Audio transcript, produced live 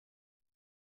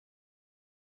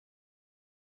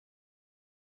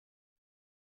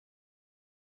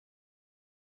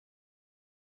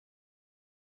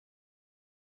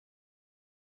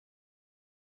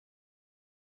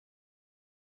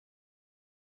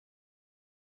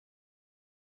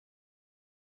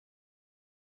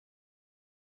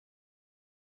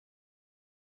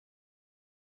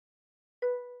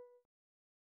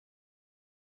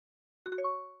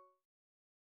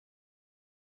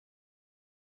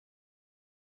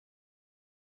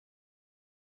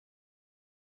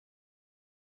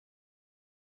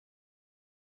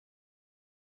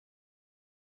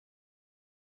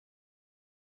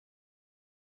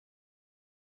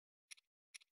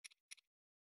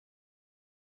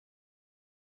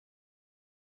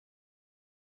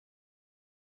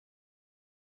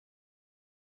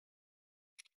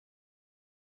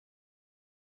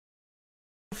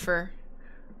for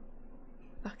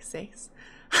fuck's sakes.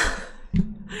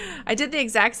 I did the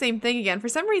exact same thing again. For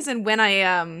some reason, when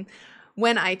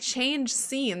I change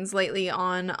scenes lately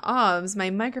on OBS, my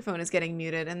microphone is getting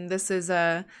muted, and this is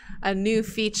a new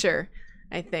feature,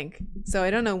 I think. So I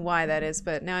don't know why that is,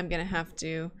 but now I'm gonna have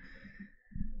to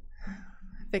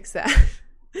fix that.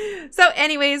 So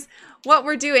anyways, what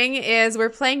we're doing is we're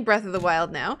playing Breath of the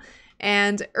Wild now,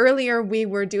 and earlier we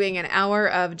were doing an hour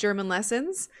of German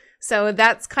lessons. So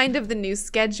that's kind of the new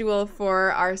schedule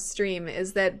for our stream,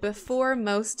 is that before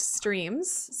most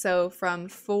streams, so from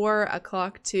 4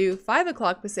 o'clock to 5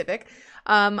 o'clock Pacific,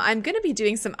 I'm going to be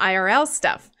doing some IRL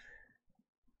stuff,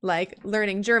 like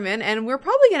learning German, and we're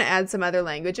probably going to add some other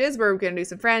languages. We're going to do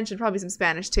some French and probably some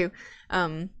Spanish too.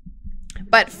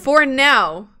 But for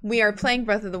now, we are playing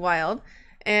Breath of the Wild,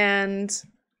 and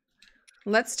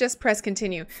let's just press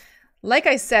continue. Like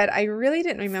I said, I really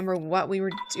didn't remember what we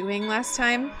were doing last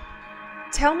time.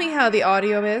 Tell me how the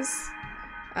audio is.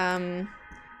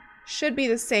 Should be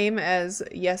the same as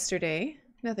yesterday.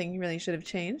 Nothing really should have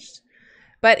changed.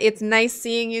 But it's nice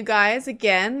seeing you guys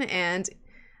again. And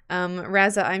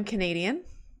Raza, I'm Canadian.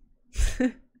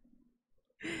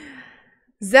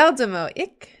 Zelda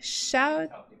ik shout.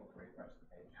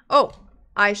 Oh,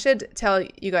 I should tell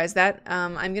you guys that.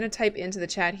 I'm going to type into the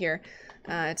chat here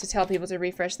to tell people to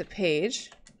refresh the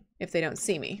page if they don't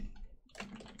see me.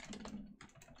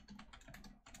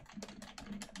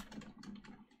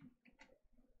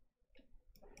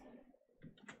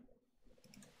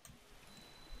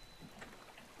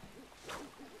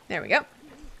 There we go.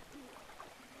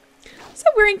 So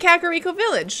we're in Kakariko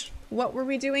Village. What were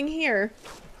we doing here?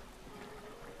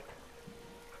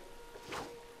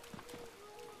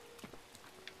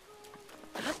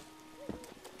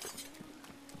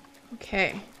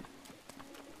 Okay.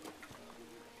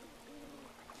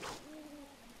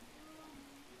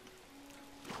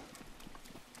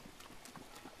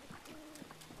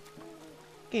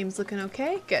 Game's looking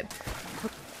okay. Good.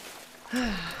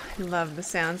 I love the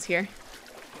sounds here.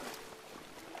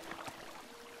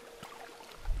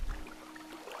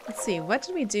 Let's see, what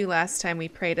did we do last time we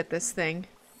prayed at this thing?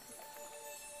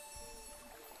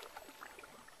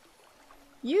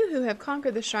 You who have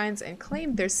conquered the shrines and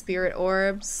claimed their spirit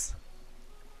orbs.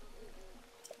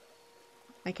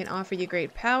 I can offer you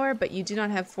great power, but you do not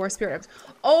have 4 spirit orbs.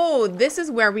 Oh, this is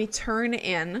where we turn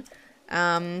in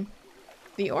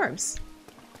the orbs.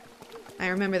 I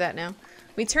remember that now.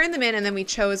 We turned them in and then we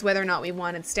chose whether or not we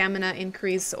wanted stamina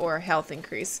increase or health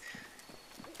increase.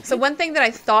 So one thing that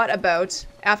I thought about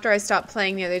after I stopped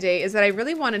playing the other day is that I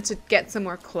really wanted to get some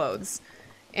more clothes.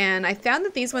 And I found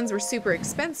that these ones were super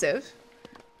expensive,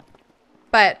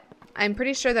 but I'm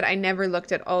pretty sure that I never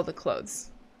looked at all the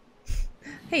clothes.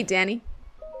 Hey, Danny.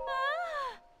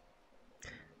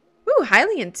 Ooh,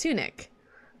 Hylian tunic.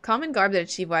 Common garb that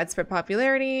achieved widespread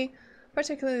popularity,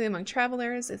 particularly among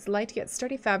travelers. It's light yet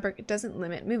sturdy fabric. It doesn't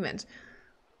limit movement.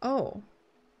 Oh.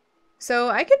 So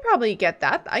I could probably get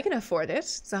that. I can afford it.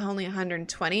 It's only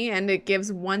 120 and it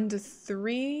gives 1 to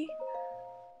 3.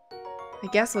 I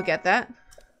guess we'll get that.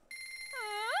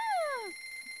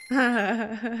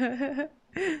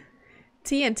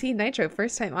 TNT Nitro,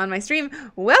 first time on my stream.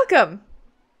 Welcome!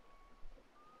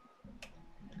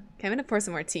 Okay, I'm gonna pour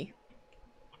some more tea.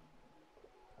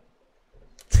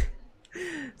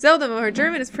 Zelda, her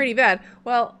German is pretty bad.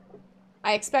 Well,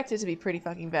 I expect it to be pretty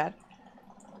fucking bad.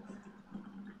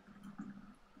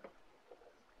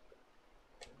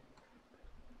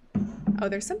 Oh,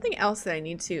 there's something else that I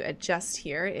need to adjust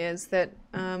here, is that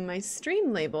my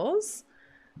stream labels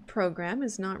program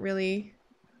is not really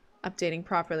updating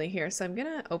properly here, so I'm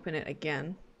gonna open it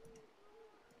again.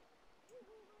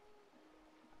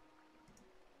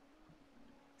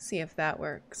 See if that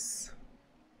works.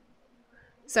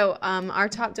 So our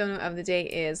top donor of the day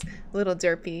is Little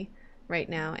Derpy right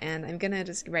now, and I'm gonna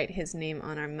just write his name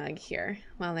on our mug here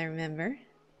while I remember.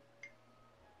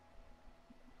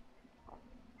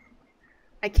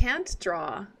 I can't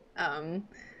draw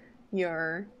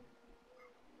your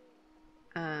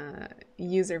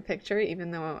user picture, even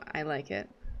though I like it.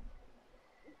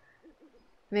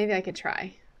 Maybe I could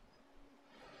try.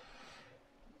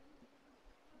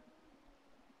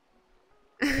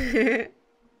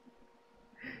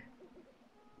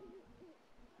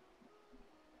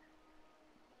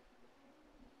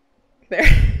 There.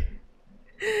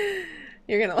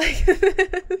 You're gonna like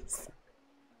this.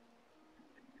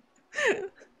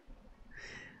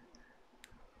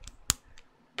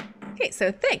 Okay,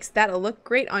 so thanks. That'll look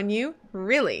great on you.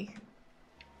 Really.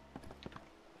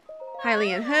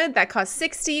 Hylian hood. That costs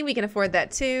 60. We can afford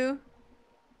that too.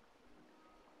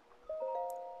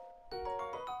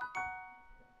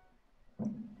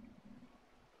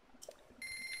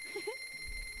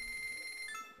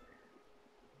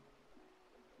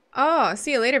 Oh,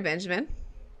 see you later, Benjamin.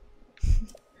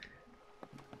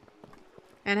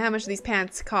 And how much do these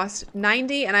pants cost?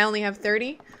 90, and I only have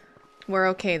 30? We're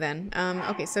okay then.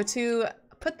 Okay, so to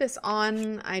put this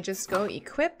on, I just go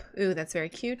equip. Ooh, that's very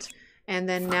cute. And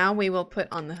then now we will put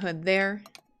on the hood there.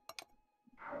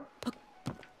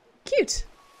 Cute.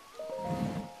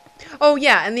 Oh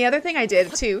yeah, and the other thing I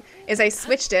did too is I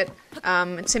switched it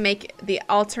to make the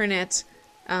alternate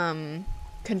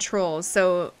controls.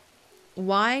 So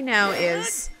Y now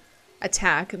is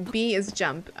attack, B is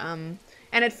jump, and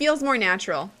it feels more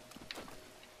natural,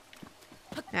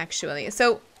 actually.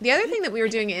 So the other thing that we were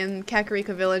doing in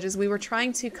Kakariko Village is we were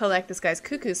trying to collect this guy's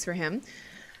cuckoos for him.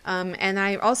 And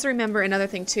I also remember another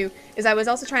thing too, is I was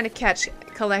also trying to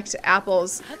collect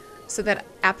apples, so that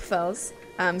apfels,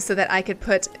 so that I could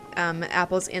put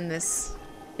apples in these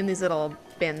little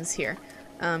bins here.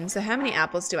 So how many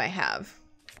apples do I have?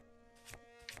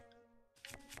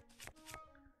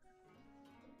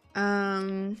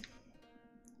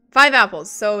 5 apples.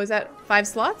 So is that 5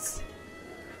 slots?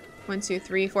 1, 2,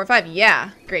 3, 4, 5.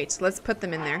 Yeah, great. Let's put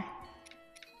them in there.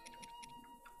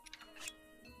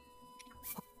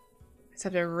 Just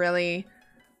have to really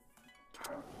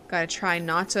gotta try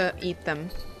not to eat them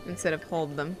instead of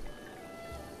hold them.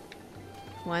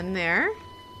 1 there.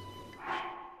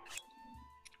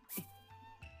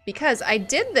 Because I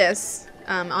did this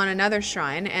on another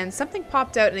shrine and something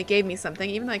popped out and it gave me something,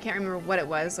 even though I can't remember what it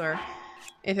was or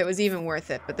if it was even worth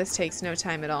it, but this takes no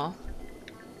time at all.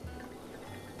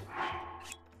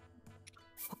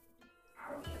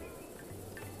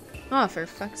 Oh, for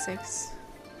fuck's sakes.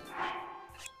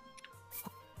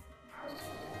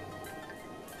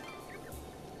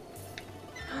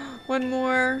 One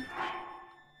more.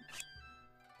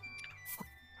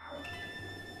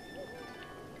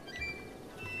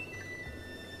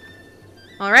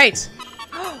 All right.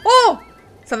 Oh!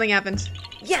 Something happened.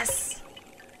 Yes!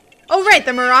 Oh, right,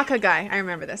 the maraca guy. I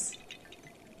remember this.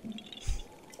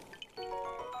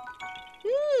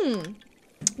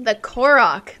 The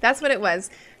korok. That's what it was.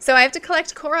 So I have to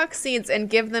collect korok seeds and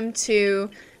give them to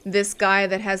this guy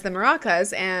that has the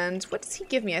maracas. And what does he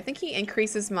give me? I think he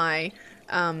increases my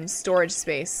storage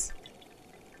space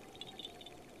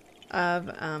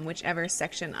of whichever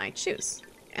section I choose.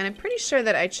 And I'm pretty sure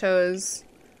that I chose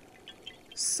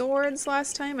swords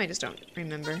last time. I just don't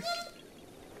remember.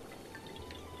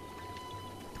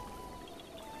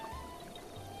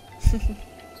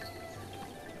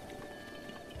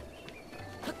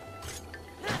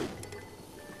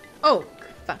 Oh,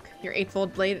 fuck. Your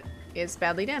 8-fold blade is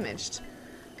badly damaged.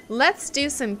 Let's do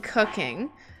some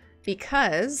cooking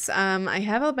because I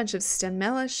have a bunch of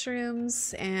stemella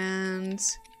shrooms and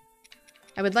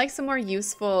I would like some more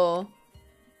useful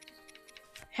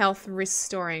health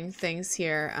restoring things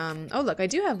here. Oh look, I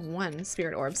do have 1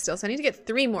 spirit orb still, so I need to get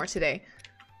 3 more today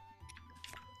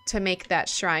to make that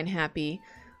shrine happy.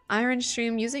 Iron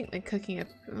shroom using and cooking up.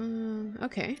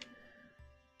 Okay.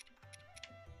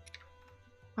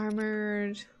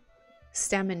 Armored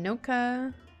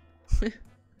staminoka. What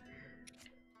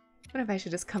if I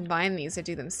should just combine these or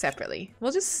do them separately?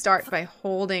 We'll just start by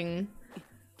holding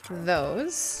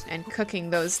those and cooking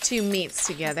those 2 meats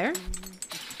together.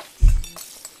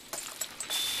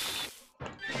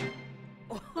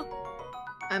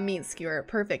 A meat skewer.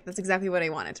 Perfect. That's exactly what I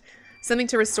wanted. Something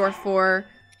to restore 4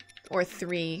 or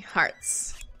 3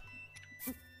 hearts.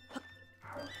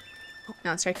 Now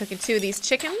let's try cooking 2 of these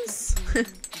chickens.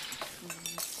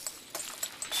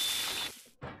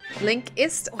 Link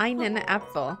ist einen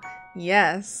Apfel.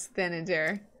 Yes,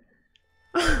 Thanadur.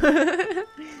 I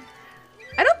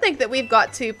don't think that we've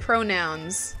got to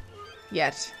pronouns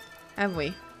yet, have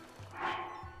we?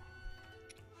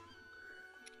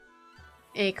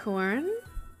 Acorn.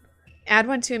 Add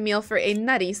 1 to a meal for a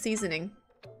nutty seasoning.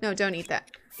 No, don't eat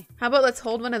that. How about let's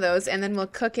hold 1 of those and then we'll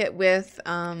cook it with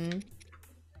an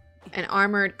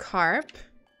armored carp.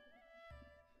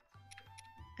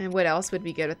 And what else would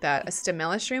be good with that? A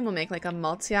stamella shroom will make like a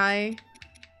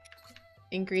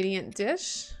multi-ingredient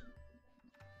dish.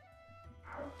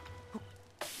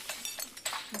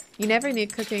 You never knew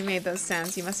cooking made those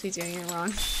sounds. You must be doing it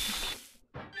wrong.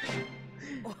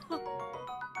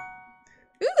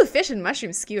 Ooh, fish and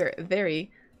mushroom skewer.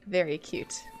 Very, very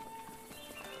cute.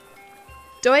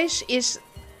 Deutsch ist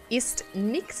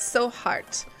nicht so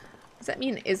hart. Does that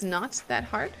mean is not that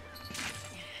hard?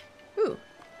 Ooh.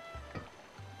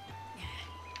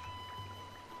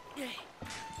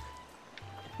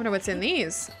 Wonder what's in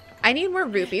these. I need more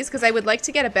rupees because I would like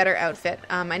to get a better outfit.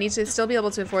 I need to still be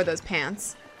able to afford those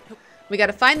pants. We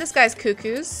gotta find this guy's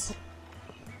cuckoos.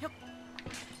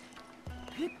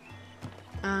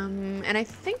 And I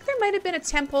think there might have been a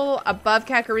temple above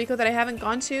Kakariko that I haven't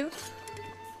gone to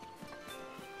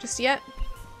just yet.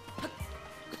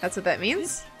 That's what that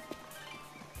means.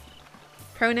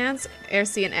 Pronouns, R,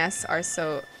 C, and S are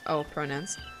so... Oh,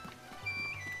 pronouns.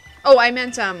 Oh, I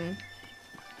meant,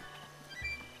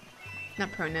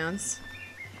 not pronouns.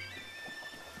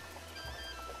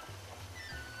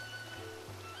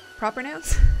 Proper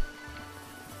nouns?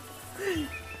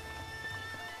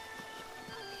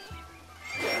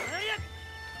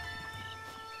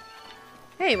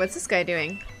 Hey, what's this guy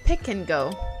doing? Pick and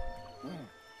go.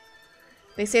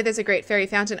 They say there's a great fairy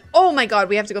fountain. Oh my god,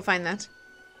 we have to go find that.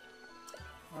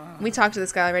 We talked to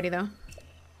this guy already, though.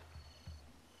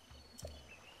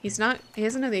 He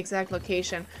doesn't know the exact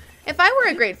location. If I were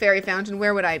a great fairy fountain,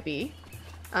 where would I be?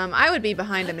 I would be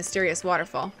behind a mysterious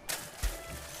waterfall.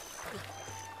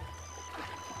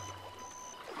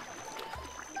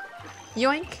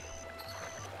 Yoink.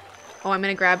 Oh, I'm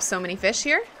gonna grab so many fish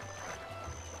here.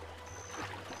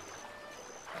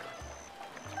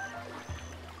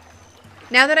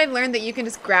 Now that I've learned that you can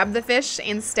just grab the fish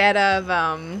instead of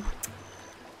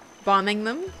bombing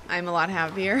them, I'm a lot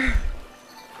happier.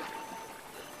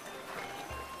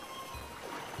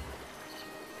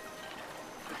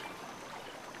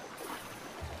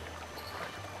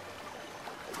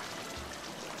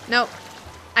 Nope.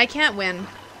 I can't win.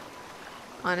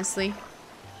 Honestly.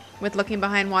 With looking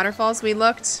behind waterfalls, we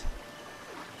looked.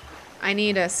 I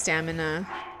need a stamina.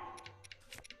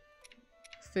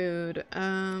 Food.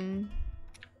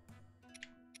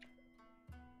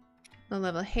 Low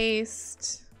level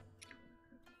haste.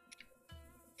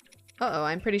 Uh-oh,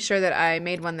 I'm pretty sure that I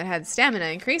made one that had stamina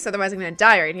increase, otherwise I'm gonna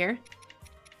die right here.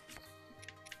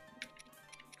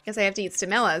 Guess I have to eat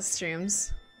Stamella's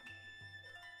shrooms.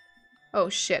 Oh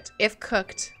shit, if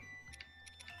cooked.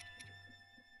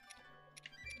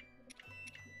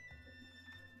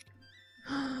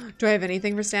 Do I have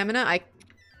anything for stamina? I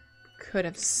could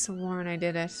have sworn I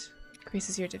did it.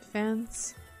 Increases your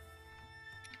defense.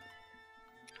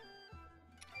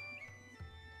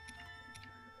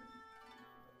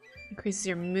 Increases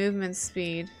your movement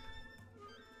speed.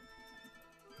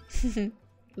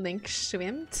 Link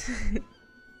schwimmt.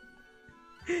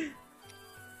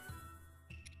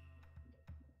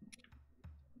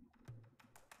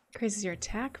 Increases your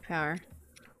attack power.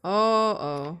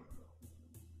 Oh.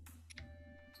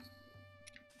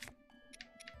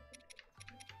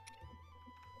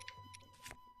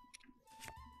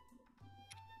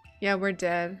 Yeah, we're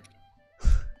dead.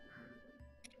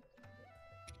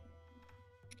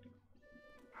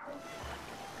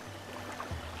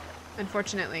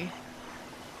 Unfortunately.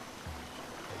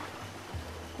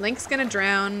 Link's gonna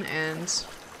drown and...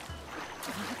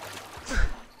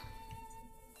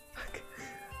 Fuck.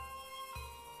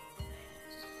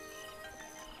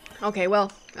 Okay,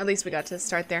 well, at least we got to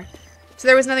start there. So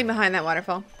there was nothing behind that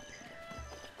waterfall.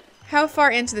 How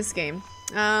far into this game?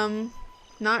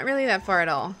 Not really that far at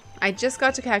all. I just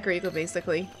got to Kakariko,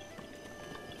 basically.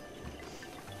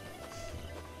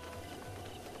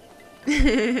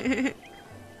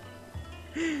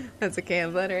 That's okay,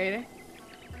 obliterator.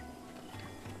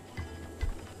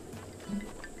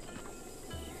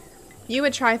 You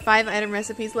would try 5-item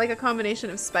recipes like a combination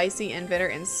of spicy and bitter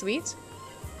and sweet?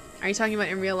 Are you talking about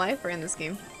in real life or in this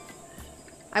game?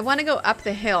 I want to go up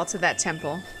the hill to that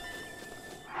temple.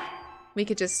 We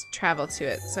could just travel to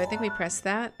it. So I think we press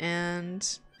that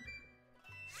and...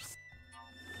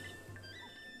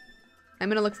 I'm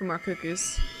gonna look for more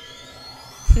cuckoos.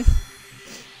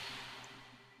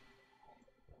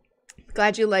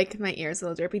 Glad you like my ears a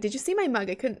little derpy. Did you see my mug?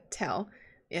 I couldn't tell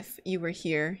if you were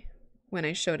here when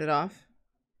I showed it off.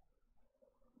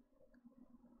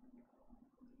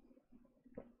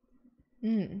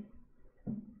 Hey,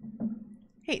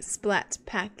 Splat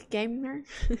Pack Gamer.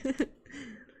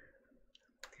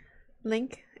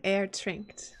 Link Air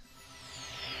Trinked.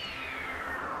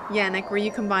 Yannick, were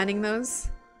you combining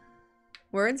those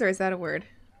words or is that a word?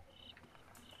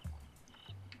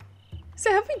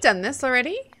 So have we done this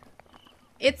already?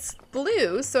 It's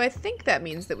blue, so I think that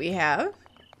means that we have.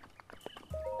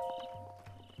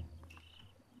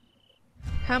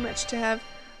 How much to have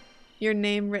your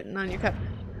name written on your cup?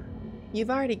 You've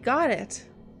already got it.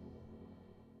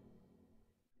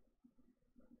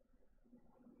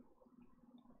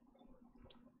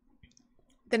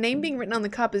 The name being written on the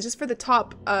cup is just for the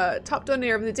top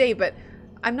donator of the day, but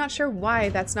I'm not sure why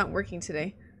that's not working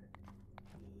today.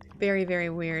 Very, very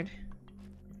weird.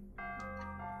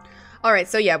 Alright,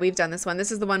 so yeah, we've done this one.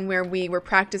 This is the one where we were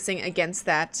practicing against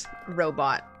that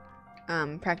robot.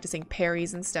 Practicing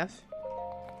parries and stuff.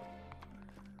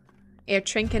 Air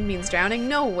trinken means drowning?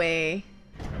 No way.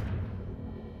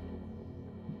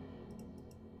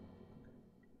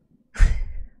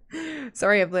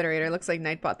 Sorry, Obliterator. Looks like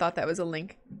Nightbot thought that was a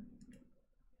link.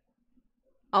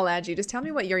 I'll add you. Just tell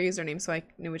me what your username so I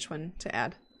knew which one to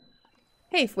add.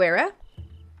 Hey, Fuera.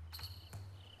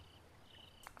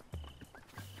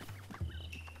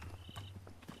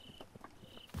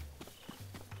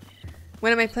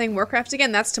 When am I playing Warcraft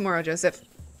again? That's tomorrow, Joseph.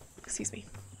 Excuse me.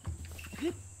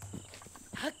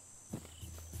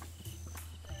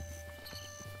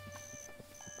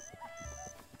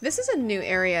 This is a new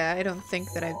area I don't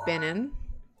think that I've been in.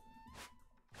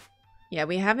 Yeah,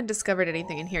 we haven't discovered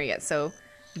anything in here yet, so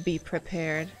be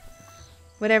prepared.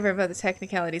 Whatever about the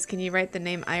technicalities, can you write the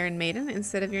name Iron Maiden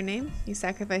instead of your name? You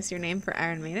sacrifice your name for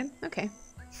Iron Maiden? Okay.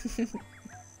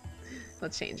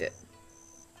 We'll change it.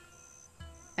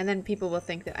 And then people will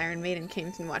think that Iron Maiden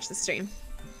came to watch the stream.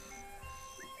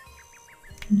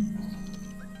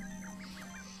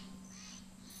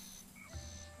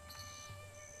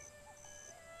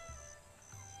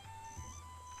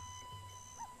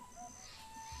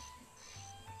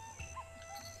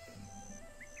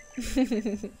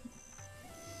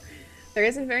 There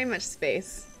isn't very much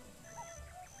space.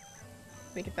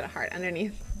 We can put a heart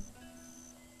underneath.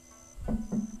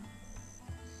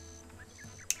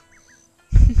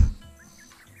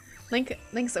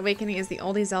 Link's Awakening is the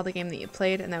oldie Zelda game that you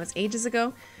played, and that was ages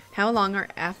ago. How long or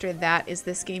after that is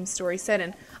this game's story set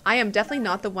in? I am definitely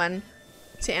not the one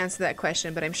to answer that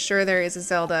question, but I'm sure there is a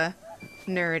Zelda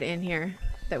nerd in here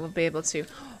that will be able to.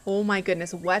 Oh my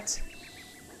goodness, what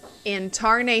in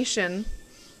tarnation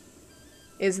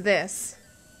is this?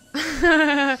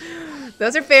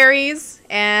 Those are fairies,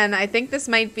 and I think this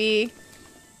might be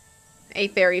a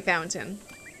fairy fountain.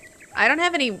 I don't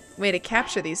have any way to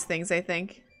capture these things, I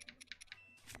think.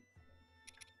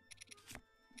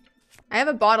 I have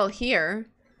a bottle here,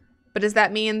 but does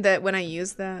that mean that when I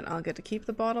use that, I'll get to keep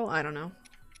the bottle? I don't know.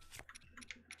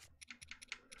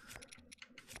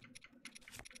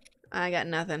 I got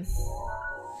nothing.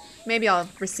 Maybe I'll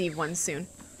receive one soon.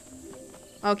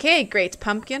 Okay, great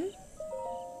pumpkin.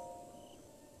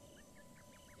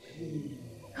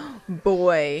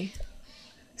 Boy.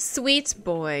 Sweet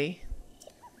boy.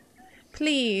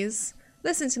 Please,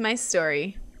 listen to my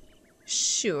story.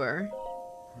 Sure.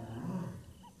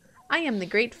 I am the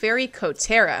great fairy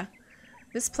Kotera.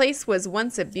 This place was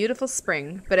once a beautiful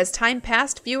spring, but as time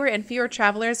passed, fewer and fewer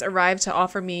travelers arrived to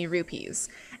offer me rupees.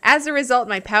 As a result,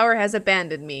 my power has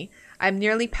abandoned me. I'm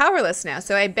nearly powerless now,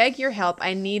 so I beg your help.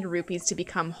 I need rupees to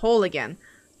become whole again.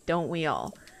 Don't we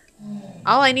all?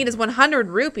 All I need is 100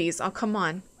 rupees. Oh, come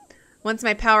on. Once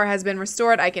my power has been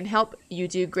restored, I can help you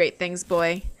do great things,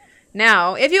 boy.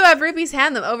 Now, if you have rupees,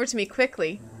 hand them over to me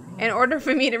quickly. In order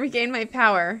for me to regain my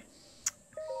power.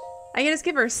 I can just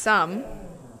give her some.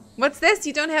 What's this?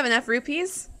 You don't have enough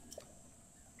rupees?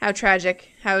 How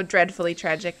tragic. How dreadfully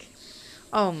tragic.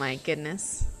 Oh my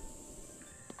goodness.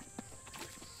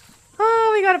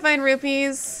 Oh, we gotta find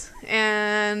rupees.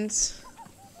 And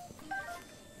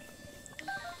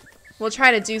we'll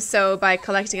try to do so by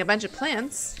collecting a bunch of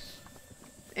plants.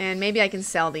 And maybe I can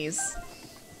sell these.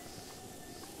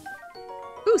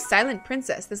 Ooh, Silent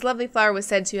Princess. This lovely flower was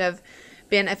said to have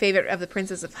been a favorite of the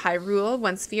Princess of Hyrule,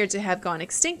 once feared to have gone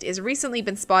extinct, is recently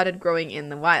been spotted growing in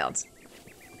the wild.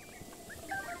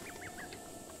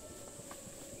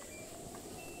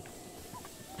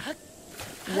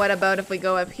 What about if we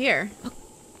go up here?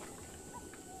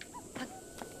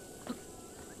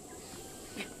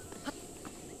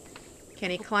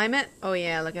 Can he climb it? Oh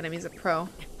yeah, look at him, he's a pro.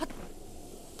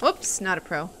 Whoops, not a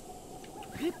pro.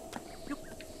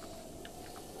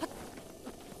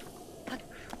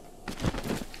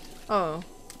 Oh.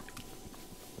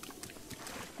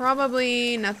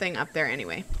 Probably nothing up there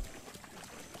anyway.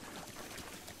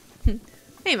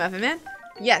 Hey, Muffin Man.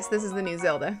 Yes, this is the new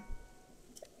Zelda.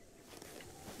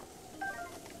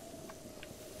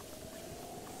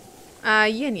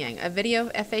 Yin Yang, a video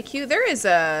FAQ. There is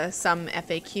some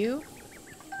FAQ. You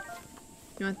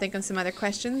want to think of some other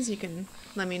questions? You can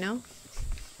let me know.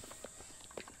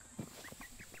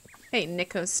 Hey,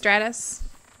 Nico Stratus.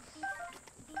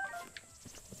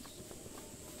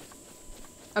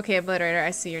 Okay, Obliterator,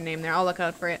 I see your name there. I'll look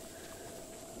out for it.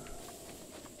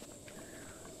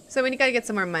 So we gotta get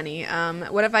some more money.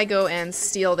 What if I go and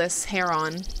steal this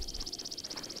heron?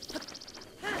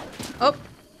 Oh!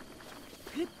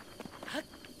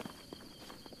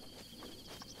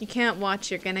 You can't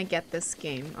watch, you're gonna get this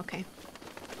game. Okay.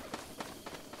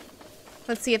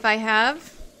 Let's see if I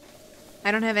have...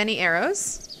 I don't have any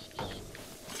arrows.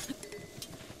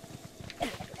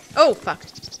 Oh, fuck.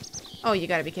 Oh, you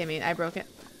gotta be kidding me. I broke it.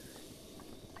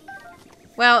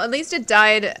 Well, at least it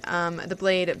died. The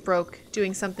blade broke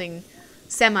doing something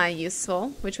semi-useful,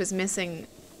 which was missing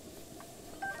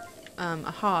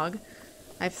a hog.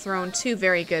 I've thrown 2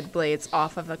 very good blades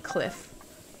off of a cliff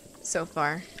so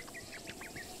far.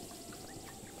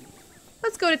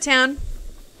 Let's go to town.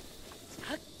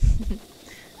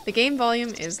 The game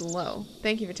volume is low.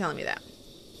 Thank you for telling me that.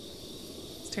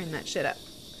 Let's turn that shit up.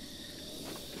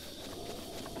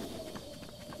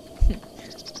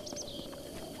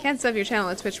 Can't sub your channel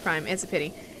at Twitch Prime. It's a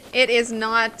pity. It is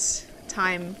not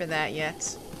time for that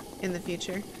yet in the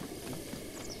future.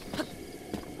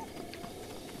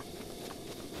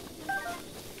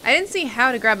 I didn't see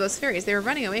how to grab those fairies. They were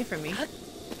running away from me.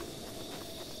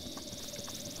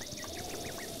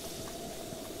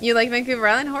 You like Vancouver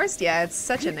Island, Horst? Yeah, it's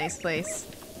such a nice place.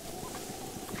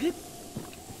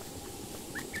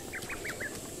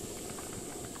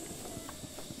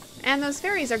 And those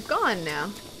fairies are gone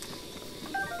now.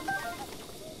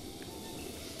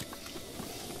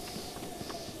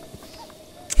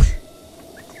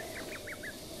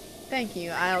 Thank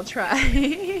you, I'll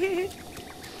try.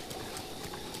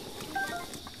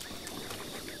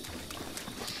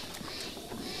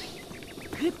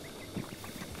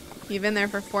 You've been there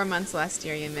for 4 months last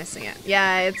year, you're missing it.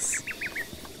 Yeah, it's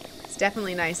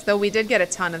definitely nice. Though we did get a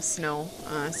ton of snow,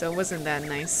 so it wasn't that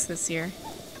nice this year.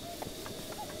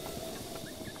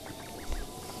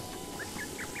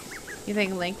 You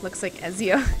think Link looks like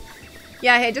Ezio?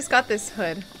 Yeah, I just got this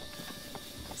hood.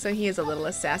 So he is a little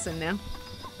assassin now.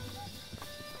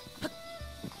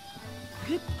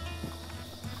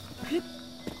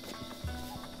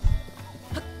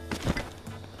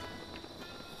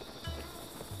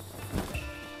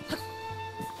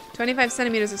 "25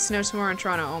 centimeters of snow tomorrow in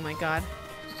Toronto." Oh my god.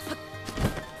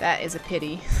 That is a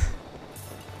pity.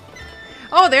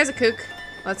 Oh, there's a kook.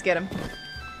 Let's get him.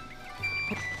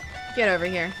 Get over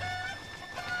here.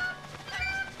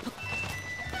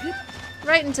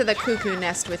 Right into the cuckoo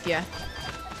nest with ya.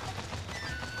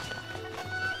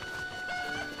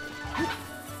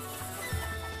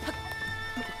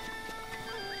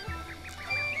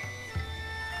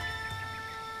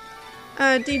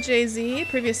 DJZ,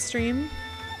 previous stream.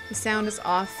 The sound is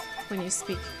off when you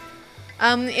speak.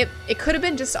 It could have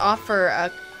been just off for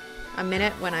a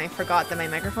minute when I forgot that my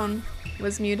microphone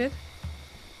was muted.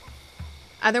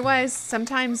 Otherwise,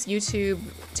 sometimes YouTube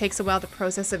takes a while to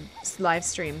process a live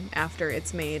stream after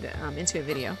it's made into a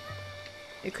video.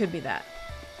 It could be that.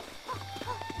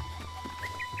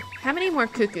 How many more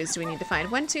cuckoos do we need to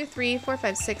find? 1, 2, 3, 4,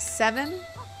 5, 6, 7.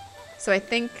 So I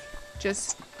think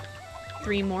just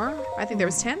 3 more. I think there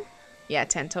was 10. Yeah,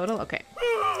 10 total. Okay.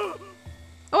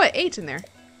 Oh, 8 in there.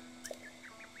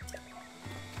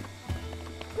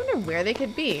 I wonder where they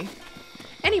could be.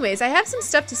 Anyways, I have some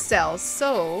stuff to sell,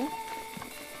 so...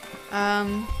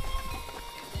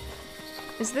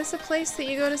 is this a place that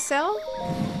you go to sell?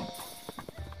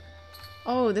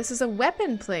 Oh, this is a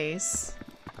weapon place.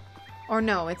 Or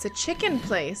no, it's a chicken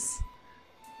place.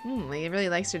 He really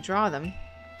likes to draw them.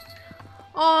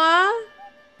 Aww!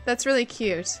 That's really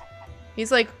cute.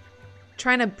 He's like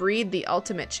trying to breed the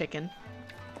ultimate chicken.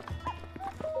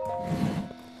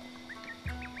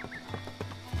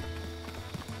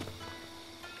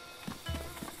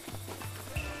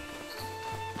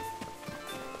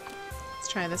 Let's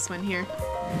try this one here.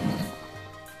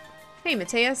 Hey,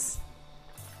 Mateus.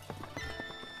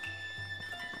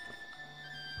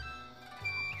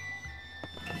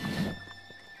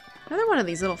 Another one of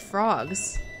these little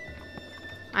frogs.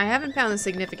 I haven't found the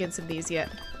significance of these yet.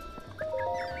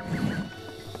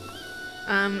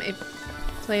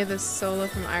 Play the solo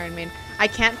from Iron Maiden. I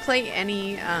can't play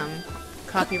any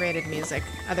copyrighted music,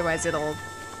 otherwise it'll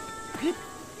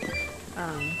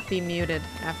be muted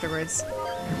afterwards,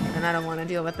 and I don't want to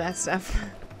deal with that stuff.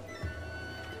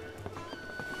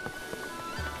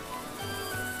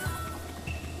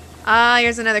 Ah,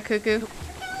 here's another cuckoo.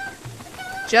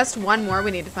 Just one more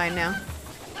we need to find now.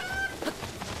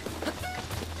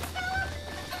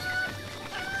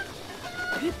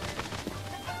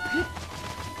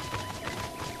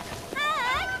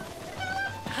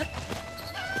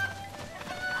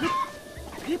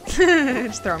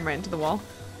 Just throw him right into the wall.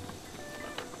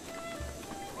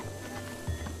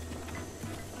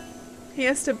 He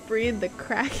has to breed the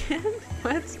kraken?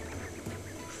 What?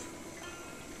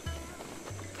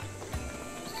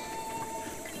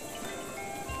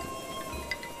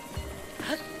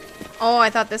 Oh, I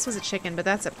thought this was a chicken, but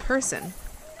that's a person.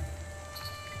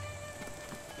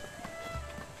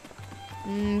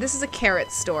 This is a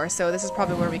carrot store, so this is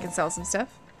probably where we can sell some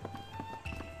stuff.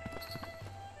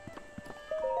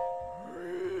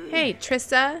 Hey,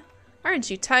 Trista.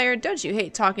 Aren't you tired? Don't you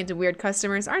hate talking to weird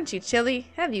customers? Aren't you chilly?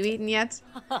 Have you eaten yet?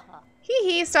 Hee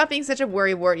hee, stop being such a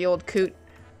worrywart, you old coot.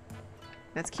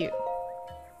 That's cute.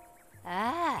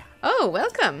 Ah. Oh,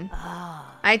 welcome.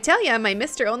 I tell ya, my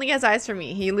mister only has eyes for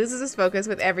me. He loses his focus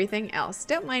with everything else.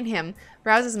 Don't mind him.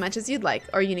 Browse as much as you'd like,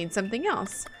 or you need something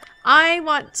else. I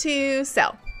want to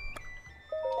sell.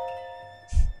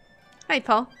 Hi,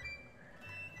 Paul.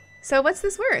 So what's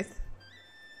this worth?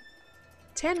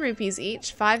 10 rupees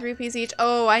each, 5 rupees each.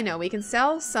 Oh, I know. We can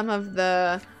sell some of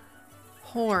the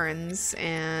horns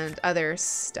and other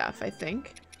stuff, I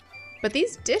think. But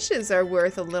these dishes are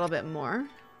worth a little bit more.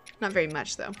 Not very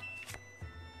much, though.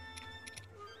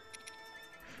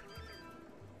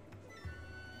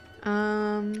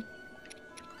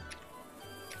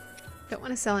 Don't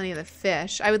want to sell any of the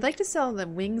fish. I would like to sell the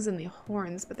wings and the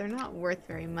horns, but they're not worth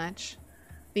very much.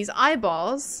 These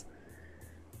eyeballs.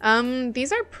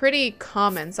 These are pretty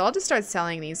common, so I'll just start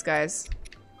selling these guys.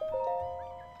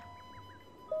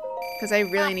 Because I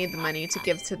really need the money to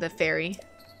give to the fairy.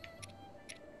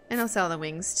 And I'll sell the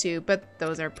wings too, but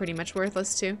those are pretty much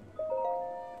worthless too.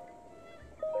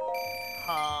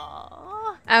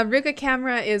 Ruka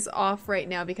camera is off right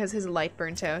now because his light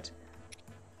burnt out.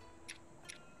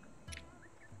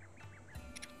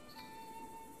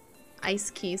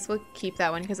 Ice keys, we'll keep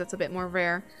that one because it's a bit more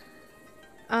rare.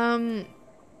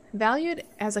 Valued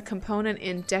as a component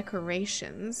in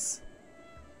decorations.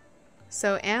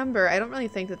 So amber, I don't really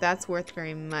think that that's worth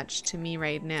very much to me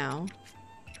right now.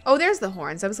 Oh, there's the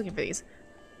horns. I was looking for these.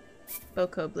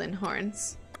 Bokoblin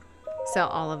horns. Sell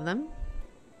all of them.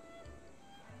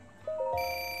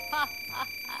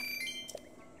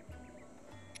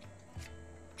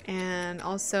 And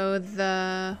also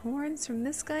the horns from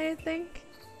this guy, I think.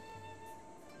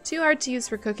 Too hard to use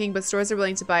for cooking, but stores are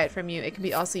willing to buy it from you. It can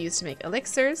be also used to make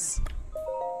elixirs.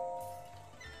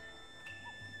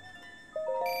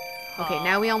 Okay,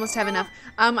 now we almost have enough.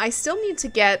 I still need to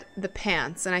get the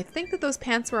pants, and I think that those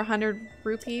pants were 100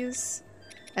 rupees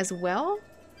as well.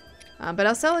 But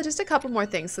I'll sell just a couple more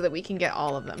things so that we can get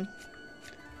all of them.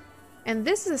 And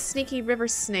this is a sneaky river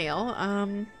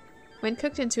snail. When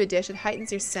cooked into a dish, it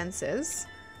heightens your senses.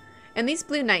 And these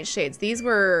blue nightshades, these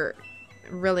were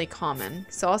really common.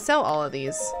 So I'll sell all of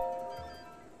these.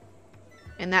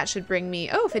 And that should bring me,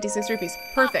 oh, 56 rupees.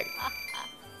 Perfect.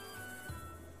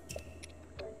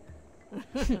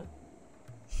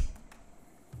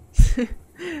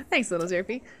 Thanks, little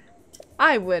Zerpy.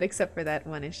 I would, except for that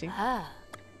one issue.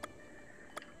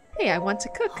 Hey, I want to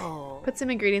cook. Put some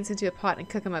ingredients into a pot and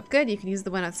cook them up good. You can use the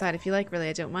one outside if you like. Really,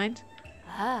 I don't mind.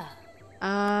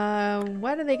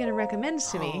 What are they going to recommend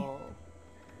to me?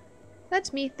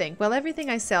 Let me think. Well, everything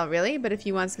I sell, really. But if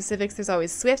you want specifics, there's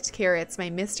always swift carrots. My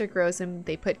mister grows them.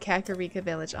 They put Kakariko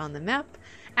Village on the map.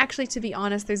 Actually, to be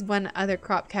honest, there's one other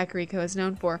crop Kakariko is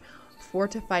known for.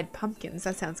 Fortified pumpkins.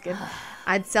 That sounds good.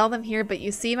 I'd sell them here, but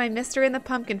you see, my mister and the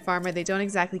pumpkin farmer, they don't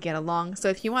exactly get along. So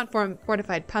if you want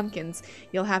fortified pumpkins,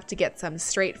 you'll have to get some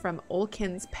straight from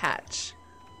Olkin's patch.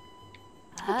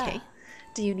 Okay.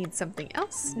 Do you need something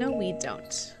else? No, we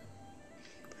don't.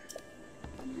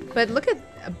 But look at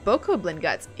Bokoblin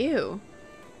guts. Ew.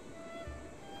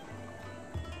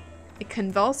 It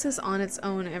convulses on its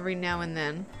own every now and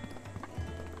then.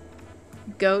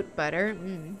 Goat butter.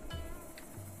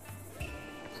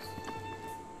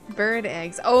 Bird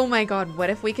eggs. Oh my god, what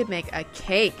if we could make a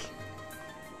cake?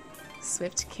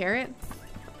 Swift carrot.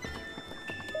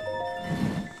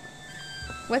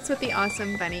 What's with the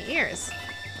awesome bunny ears?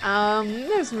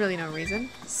 There's really no reason.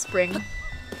 Spring.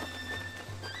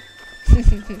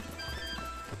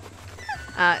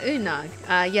 Unag.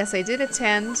 Yes, I did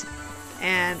attend,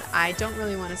 and I don't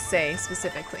really want to say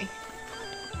specifically.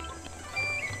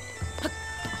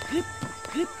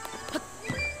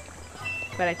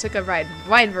 But I took a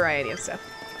wide variety of stuff.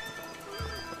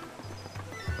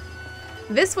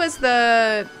 This was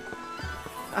the...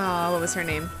 Oh, what was her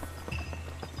name?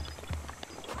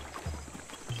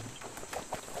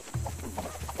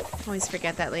 Always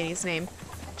forget that lady's name.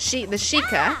 The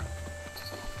Sheikah.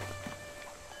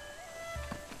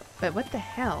 But what the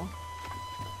hell?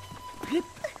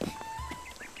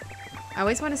 I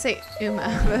always want to say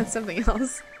Uma, but that's something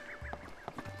else.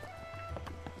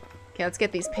 Okay, let's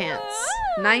get these pants.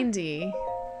 90.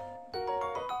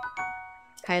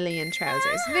 Hylian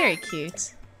trousers. Very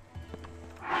cute.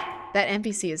 That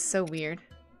NPC is so weird.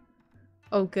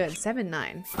 Oh, good.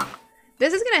 7-9.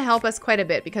 This is going to help us quite a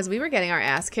bit because we were getting our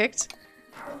ass kicked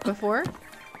before.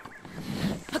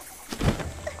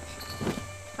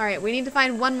 Alright, we need to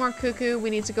find one more cuckoo. We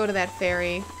need to go to that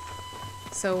ferry.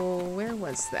 So, where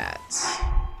was that?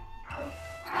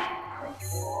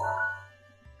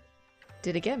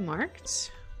 Did it get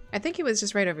marked? I think it was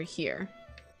just right over here.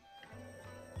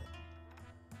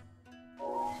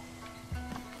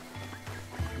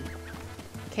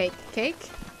 Cake, cake.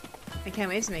 I can't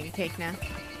wait to make a cake now.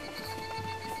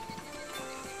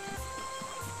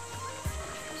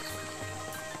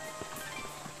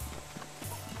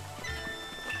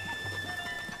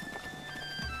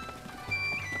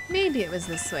 Maybe it was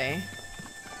this way.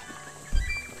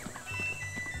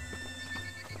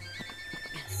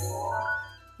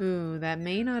 Ooh, that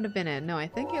may not have been it. No, I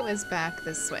think it was back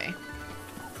this way.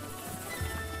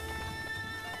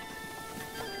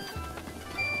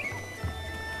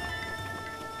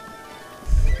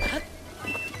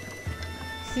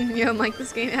 You don't like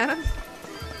this game, Adam?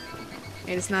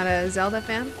 You're just not a Zelda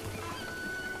fan?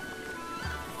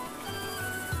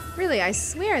 Really, I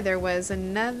swear there was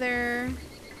another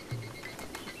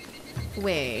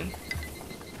way.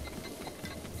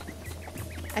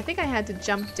 I think I had to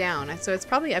jump down, so it's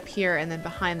probably up here and then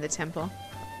behind the temple.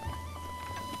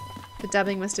 The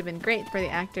dubbing must have been great for the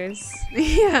actors.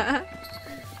 Yeah.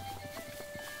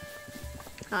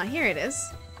 Ah, here it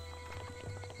is.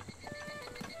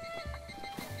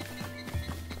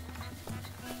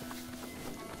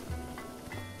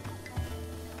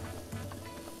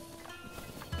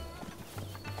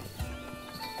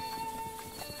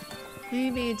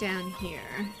 Maybe down here.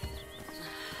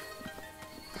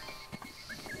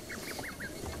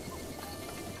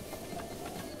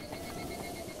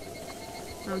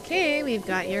 Okay, we've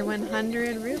got your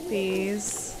 100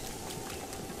 rupees.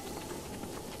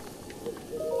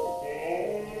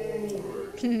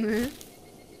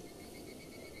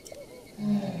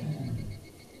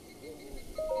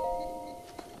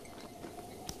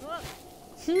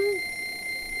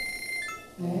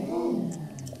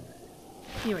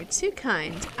 You are too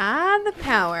kind. Ah, the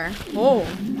power. Oh,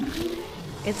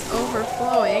 it's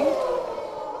overflowing.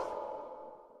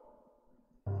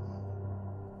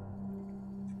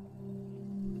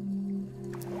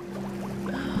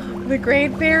 The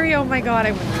Great Fairy. Oh my god,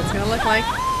 I wonder what it's gonna look like.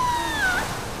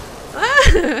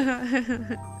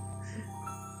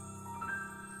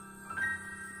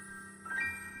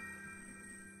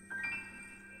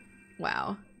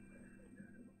 Wow.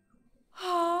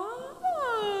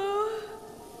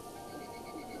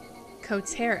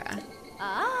 Kotera.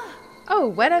 Oh,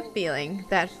 what a feeling.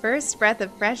 That first breath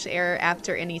of fresh air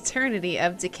after an eternity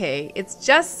of decay. It's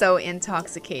just so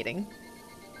intoxicating.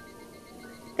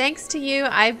 Thanks to you,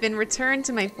 I've been returned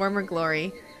to my former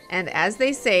glory. And as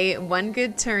they say, one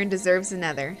good turn deserves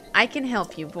another. I can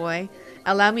help you, boy.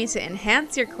 Allow me to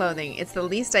enhance your clothing. It's the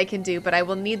least I can do, but I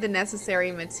will need the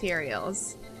necessary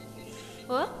materials.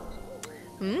 What?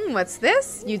 What's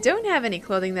this? You don't have any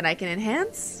clothing that I can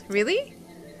enhance? Really?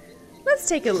 Let's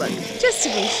take a look, just to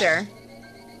be sure.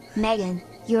 Megan,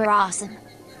 you're awesome.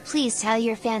 Please tell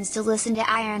your fans to listen to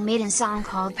Iron Maiden's song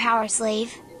called Power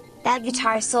Slave. That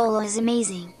guitar solo is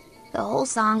amazing. The whole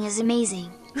song is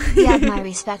amazing. You have my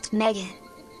respect, Megan.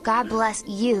 God bless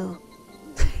you.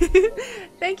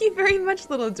 Thank you very much,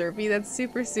 little Derpy. That's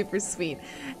super, super sweet.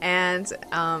 And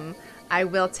I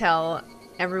will tell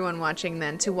everyone watching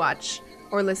then to watch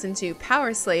or listen to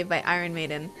Power Slave by Iron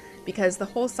Maiden, because the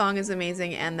whole song is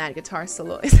amazing and that guitar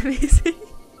solo is amazing.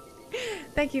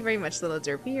 Thank you very much, little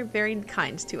Derpy. You're very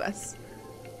kind to us.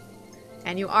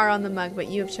 And you are on the mug, but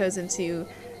you have chosen to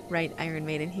write Iron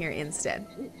Maiden here instead.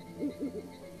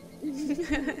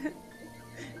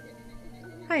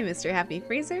 Hi, Mr. Happy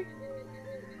Freezer.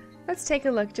 Let's take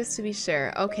a look just to be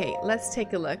sure. Okay, let's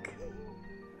take a look.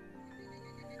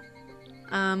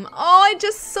 Oh, I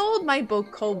just sold my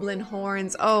Bokoblin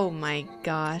horns. Oh my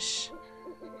gosh.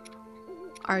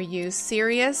 Are you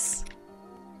serious?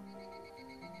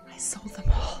 I sold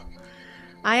them all.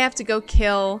 I have to go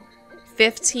kill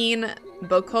 15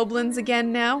 Bokoblins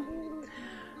again now?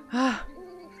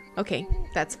 Okay,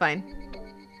 that's fine.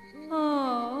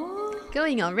 Aww.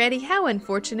 Going already? How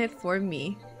unfortunate for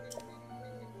me.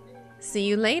 See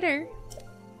you later.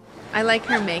 I like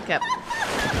her makeup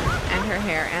and her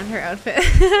hair and her outfit.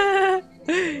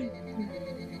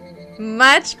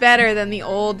 Much better than the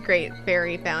old Great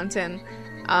Fairy Fountain,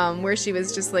 where she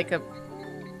was just like a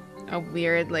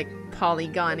weird, like,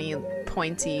 polygony,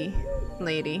 pointy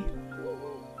lady.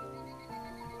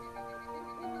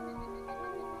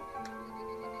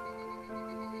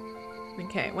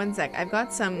 Okay, one sec. I've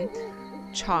got some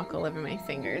chalk all over my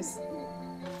fingers.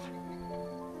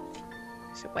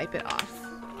 Should wipe it off.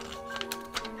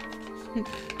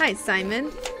 Hi,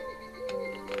 Simon.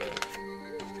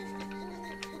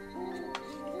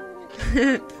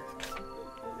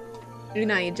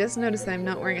 Una, you just noticed that I'm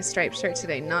not wearing a striped shirt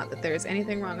today. Not that there's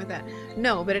anything wrong with that.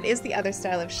 No, but it is the other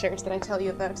style of shirt that I tell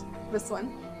you about. This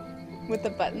one. With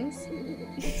the buttons.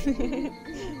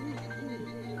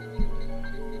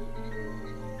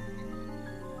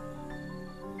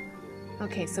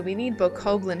 Okay, so we need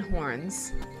bokoblin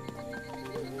horns.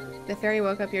 The fairy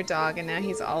woke up your dog and now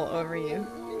he's all over you.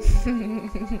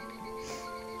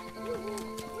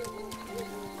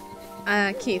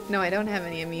 Keith, no, I don't have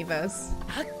any amiibos.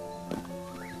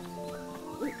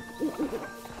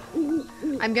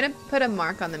 I'm gonna put a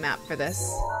mark on the map for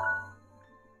this.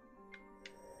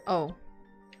 Oh.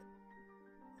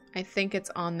 I think it's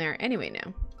on there anyway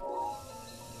now.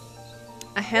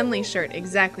 A Henley shirt,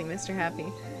 exactly, Mr. Happy.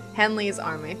 Henleys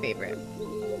are my favorite.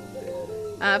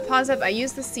 Pause up, I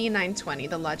use the C920,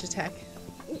 the Logitech.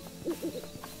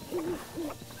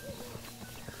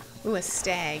 Ooh, a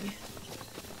stag.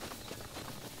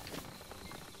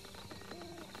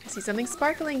 I see something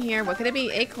sparkling here. What could it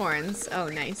be? Acorns. Oh,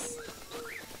 nice.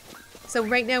 So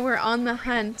right now we're on the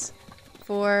hunt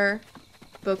for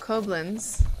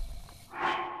bokoblins.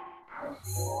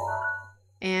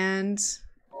 And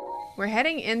we're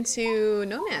heading into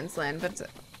no man's land, but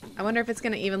I wonder if it's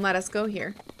going to even let us go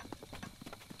here.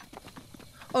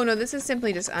 Oh no, this is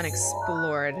simply just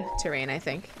unexplored terrain, I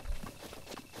think.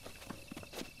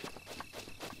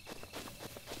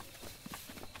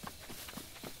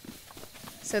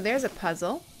 So there's a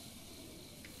puzzle,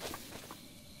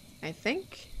 I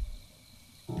think.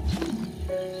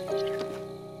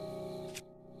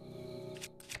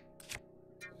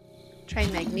 Try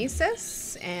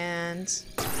magnesis and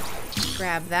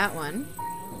grab that one.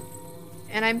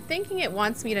 And I'm thinking it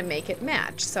wants me to make it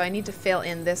match, so I need to fill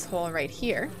in this hole right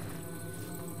here.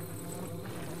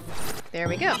 There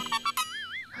we go.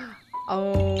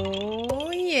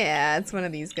 Oh yeah, it's one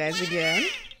of these guys again.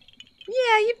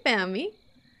 Yeah, you found me.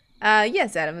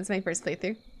 Yes, Adam, it's my first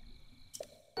playthrough.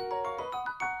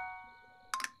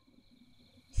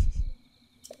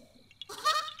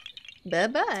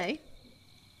 Bye-bye.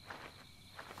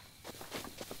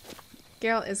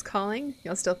 Geralt is calling.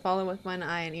 You'll still follow with one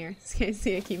eye and ear. See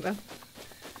ya, Kibo.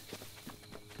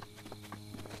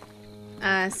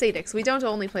 Sadix. We don't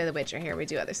only play The Witcher here. We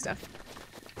do other stuff.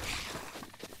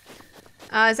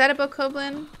 Is that a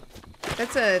bokoblin?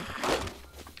 That's a...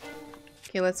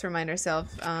 Okay, let's remind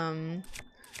ourselves.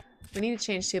 We need to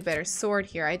change to a better sword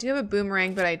here. I do have a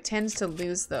boomerang, but I tend to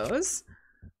lose those.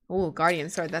 Ooh, guardian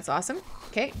sword. That's awesome.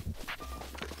 Okay.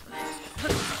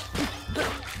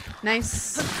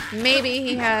 Nice. Maybe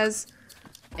he has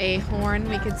a horn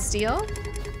we could steal.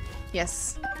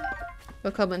 Yes.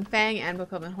 Bokoblin Fang and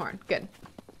Bokoblin Horn. Good.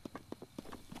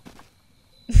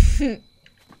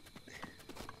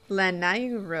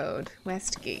 Lanayu Road,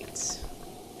 West Gate.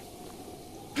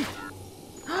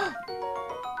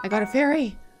 I got a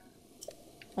fairy!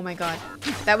 Oh my god.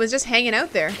 That was just hanging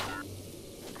out there.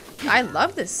 I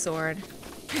love this sword.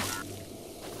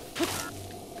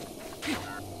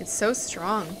 It's so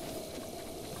strong.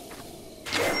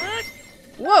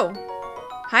 Whoa!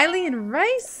 Hylian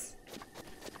rice?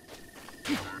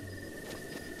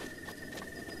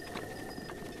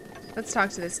 Let's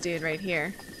talk to this dude right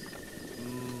here.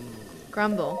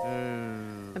 Grumble.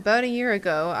 About a year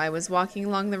ago, I was walking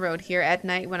along the road here at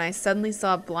night when I suddenly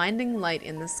saw a blinding light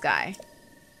in the sky.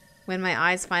 When my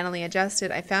eyes finally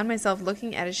adjusted, I found myself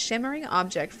looking at a shimmering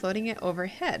object floating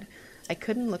overhead. I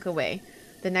couldn't look away.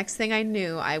 The next thing I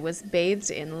knew, I was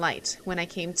bathed in light. When I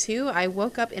came to, I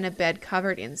woke up in a bed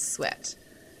covered in sweat.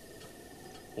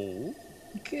 Oh?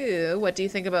 Good. What do you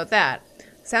think about that?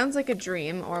 Sounds like a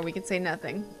dream, or we could say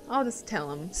nothing. I'll just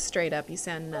tell him straight up, you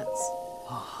sound nuts.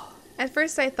 At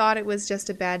first I thought it was just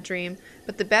a bad dream,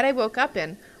 but the bed I woke up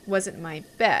in wasn't my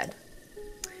bed.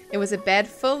 It was a bed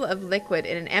full of liquid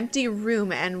in an empty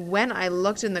room, and when I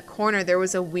looked in the corner, there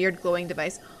was a weird glowing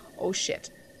device. Oh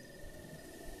shit.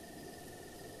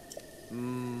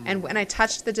 And when I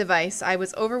touched the device, I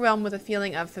was overwhelmed with a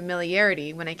feeling of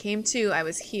familiarity. When I came to, I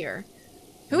was here.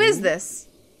 Who is this?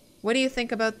 What do you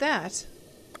think about that?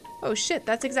 Oh shit,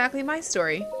 that's exactly my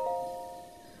story.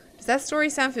 Does that story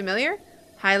sound familiar?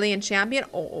 Hylian champion?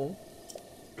 Oh.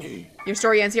 Your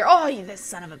story ends here. Oh, you this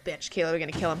son of a bitch. Kayla, we're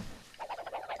gonna kill him.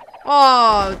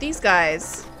 Oh, these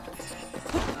guys.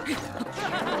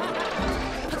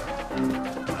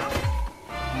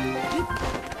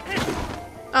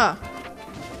 Oh.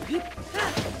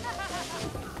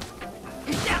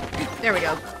 There we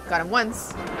go. Got him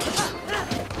once.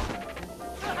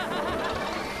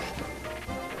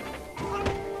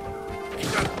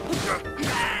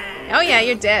 Oh yeah,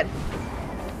 you're dead.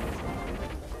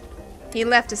 He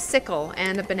left a sickle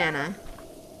and a banana.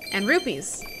 And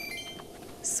rupees.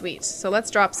 Sweet. So let's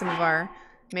drop some of our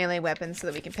melee weapons so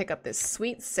that we can pick up this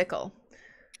sweet sickle.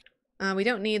 We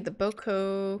don't need the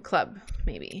Boko club,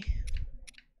 maybe.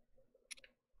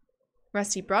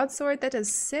 Rusty broadsword, that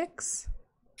does 6.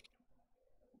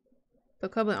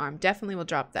 Bokoblin arm, definitely will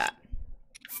drop that.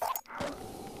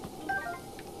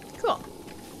 Cool.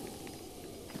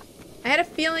 I had a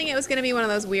feeling it was going to be one of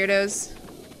those weirdos.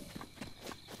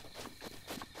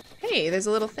 Hey, there's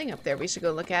a little thing up there we should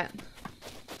go look at.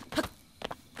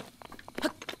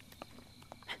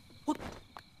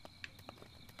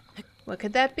 What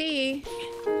could that be?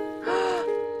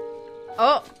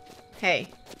 Oh, hey.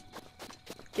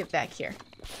 Get back here.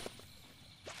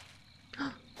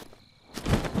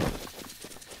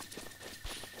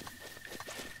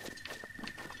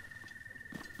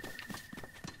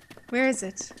 Where is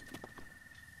it?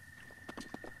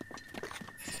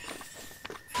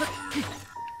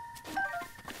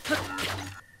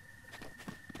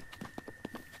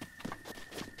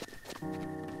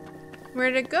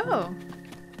 Where'd it go?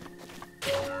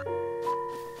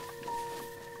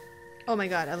 Oh my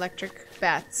god, electric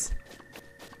bats.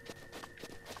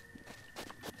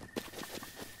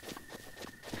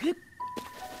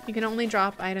 You can only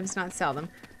drop items, not sell them.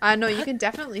 No, you can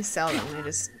definitely sell them. I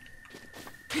just...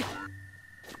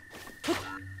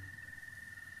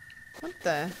 What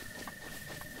the...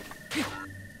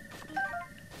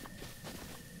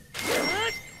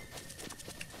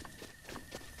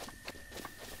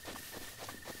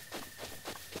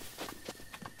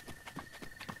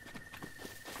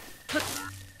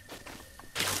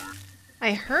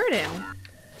 I heard him.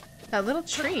 That little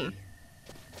tree.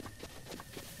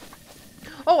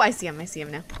 Oh, I see him. I see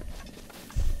him now.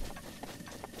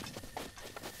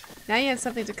 Now you have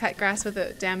something to cut grass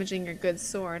without damaging your good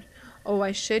sword. Oh,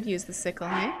 I should use the sickle,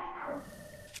 hey?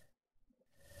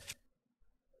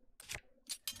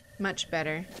 Much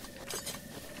better.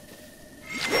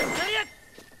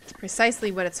 It's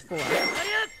precisely what it's for.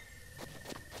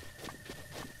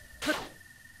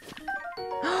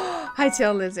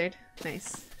 Hightail lizard.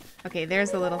 Nice. Okay, there's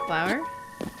the little flower.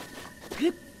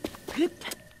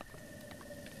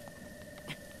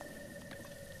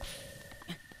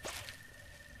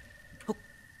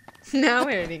 Now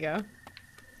where did he go?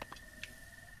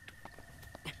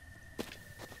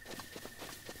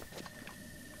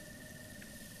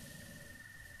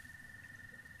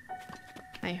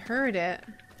 I heard it.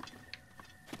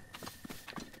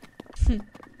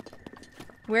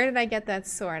 Where did I get that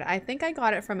sword? I think I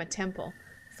got it from a temple,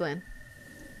 Flynn.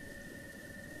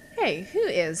 Hey, who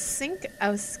is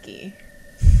Sinkowski?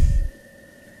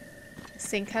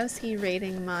 Sinkowski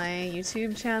rating my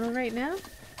YouTube channel right now?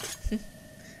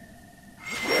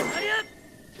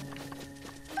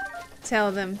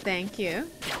 Tell them thank you.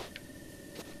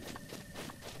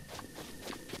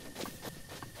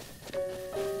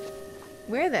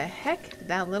 Where the heck did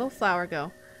that little flower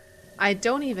go? I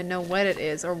don't even know what it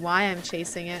is or why I'm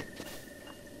chasing it.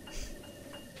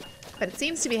 But it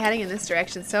seems to be heading in this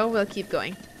direction, so we'll keep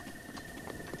going.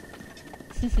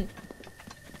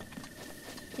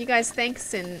 You guys,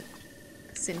 thanks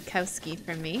Sinkowski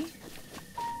from me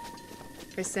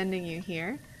for sending you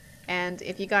here. And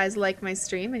if you guys like my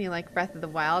stream and you like Breath of the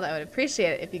Wild, I would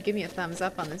appreciate it if you give me a thumbs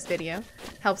up on this video.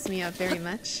 Helps me out very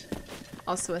much.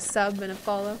 Also a sub and a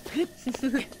follow.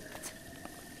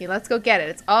 Okay, let's go get it.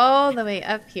 It's all the way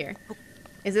up here.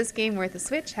 Is this game worth a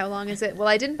Switch? How long is it? Well,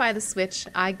 I didn't buy the Switch.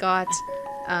 I got,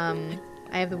 I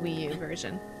have the Wii U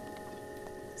version.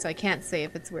 So I can't say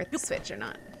if it's worth the Switch or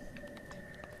not.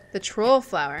 The troll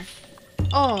flower.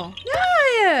 Oh,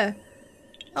 yeah!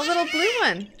 A little blue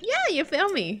one. Yeah, you feel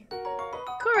me.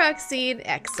 Korok seed.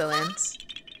 Excellent.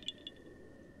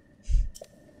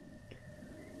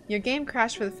 Your game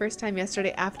crashed for the first time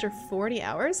yesterday after 40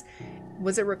 hours.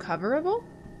 Was it recoverable?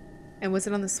 And was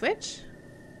it on the Switch?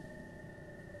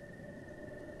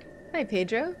 Hi,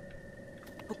 Pedro.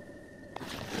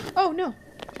 Oh, no.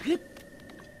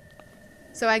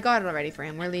 So I got it already for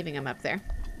him. We're leaving him up there.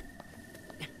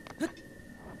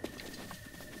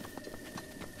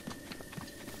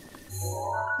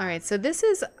 Alright, so this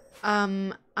is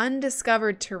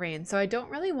undiscovered terrain, so I don't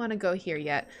really want to go here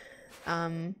yet.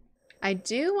 I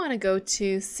do want to go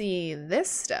to see this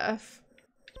stuff.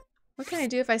 What can I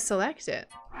do if I select it?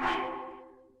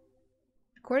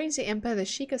 According to Impa, the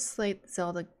Sheikah slate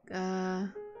Zelda,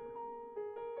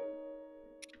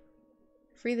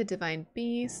 free the divine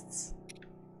beasts.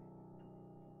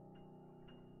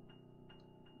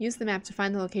 Use the map to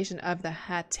find the location of the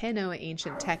Hateno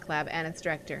Ancient Tech Lab and its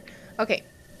director. Okay.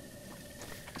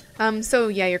 So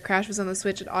yeah, your crash was on the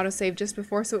Switch. It autosaved just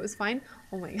before, so it was fine.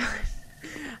 Oh my god.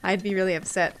 I'd be really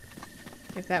upset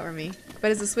if that were me.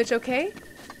 But is the Switch okay?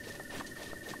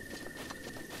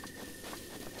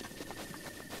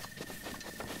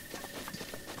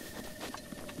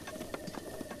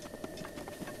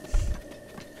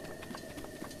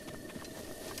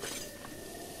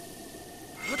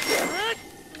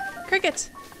 Cricket!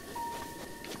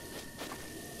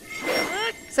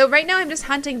 So right now I'm just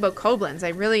hunting bokoblins. I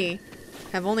really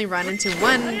have only run into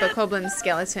one bokoblin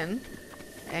skeleton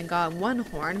and got 1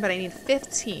 horn, but I need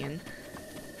 15.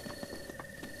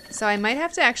 So I might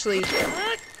have to actually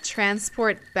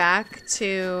transport back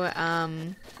to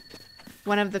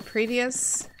one of the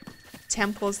previous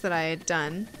temples that I had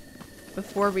done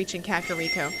before reaching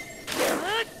Kakariko.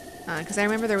 Because I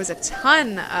remember there was a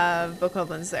ton of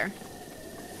bokoblins there.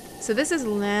 So this is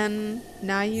Lan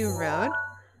Nayu Road.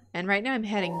 And right now I'm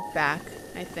heading back,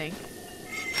 I think.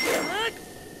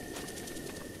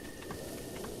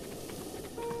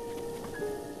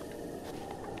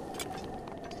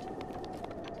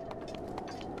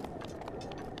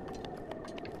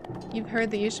 You've heard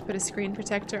that you should put a screen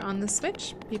protector on the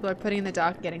Switch? People are putting in the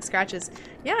dock and getting scratches.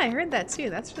 Yeah, I heard that too.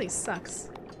 That really sucks.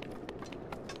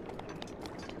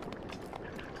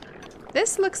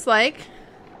 This looks like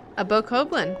a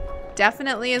bokoblin.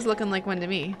 Definitely is looking like one to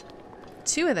me.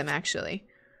 2 of them, actually.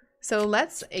 So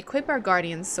let's equip our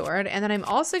guardian sword, and then I'm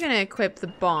also going to equip the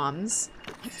bombs.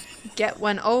 Get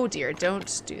one. Oh dear,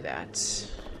 don't do that.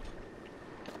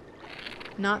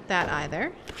 Not that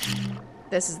either.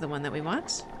 This is the one that we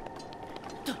want.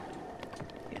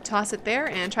 Toss it there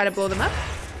and try to blow them up.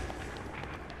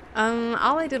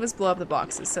 All I did was blow up the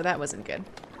boxes, so that wasn't good.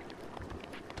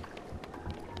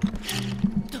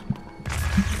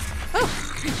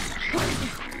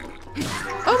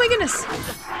 Oh my goodness!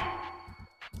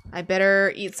 I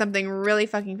better eat something really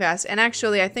fucking fast. And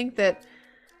actually, I think that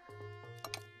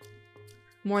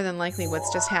more than likely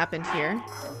what's just happened here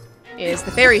is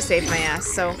the fairy saved my ass,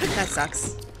 so that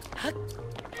sucks.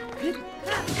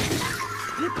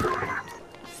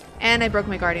 And I broke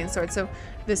my guardian sword, so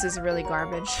this is really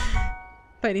garbage.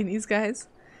 Fighting these guys.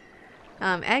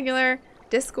 Angular,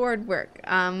 Discord work.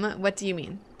 What do you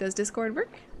mean? Does Discord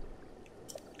work?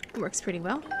 It works pretty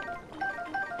well.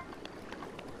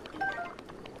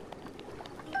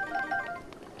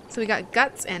 So we got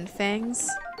guts and fangs.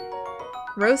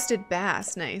 Roasted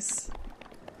bass, nice.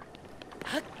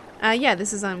 Yeah,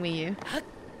 this is on Wii U.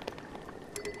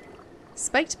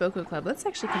 Spiked Boko Club, let's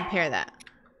actually compare that.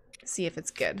 See if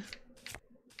it's good.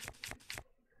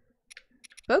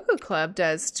 Boko Club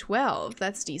does 12.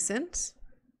 That's decent.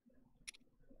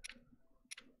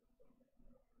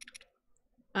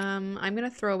 I'm gonna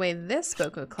throw away this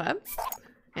Boko Club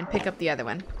and pick up the other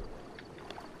one.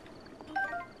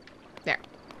 There.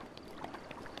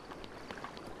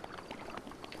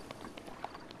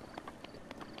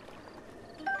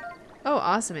 Oh,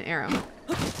 awesome, an arrow.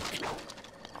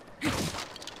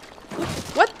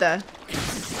 What the?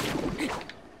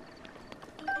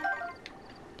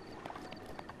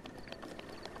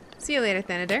 See you later,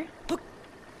 Thanader.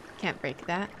 Can't break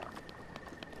that.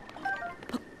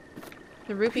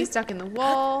 The rupee stuck in the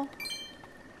wall.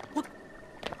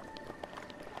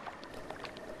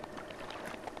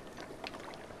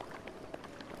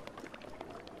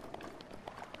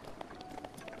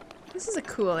 This is a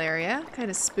cool area. Kind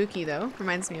of spooky, though.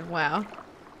 Reminds me of WoW.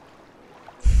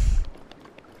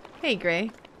 Hey,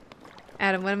 Gray.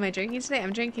 Adam, what am I drinking today?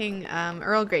 I'm drinking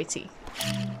Earl Grey tea.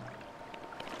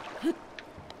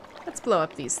 Let's blow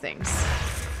up these things.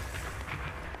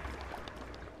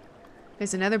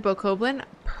 There's another bokoblin.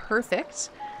 Perfect.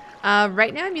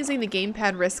 Right now I'm using the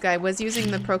gamepad wrist. I was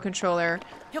using the Pro Controller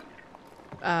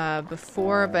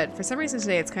before, but for some reason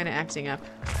today it's kind of acting up.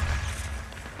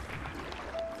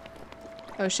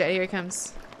 Oh shit, here he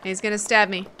comes. He's gonna stab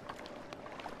me.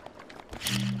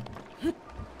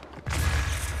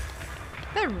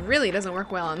 That really doesn't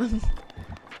work well on them.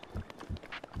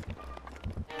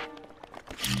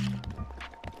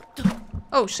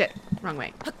 Oh shit, wrong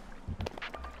way.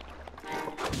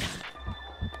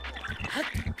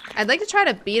 I'd like to try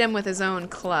to beat him with his own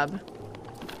club.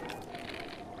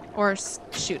 Or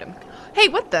shoot him. Hey,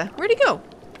 what the? Where'd he go?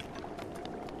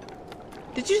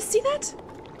 Did you just see that?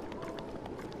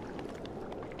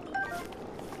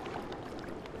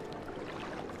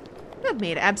 That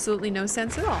made absolutely no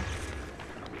sense at all.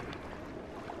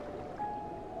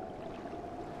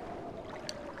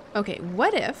 Okay,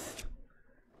 what if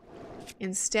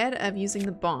instead of using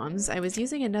the bombs, I was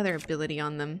using another ability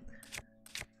on them?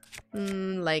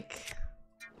 Like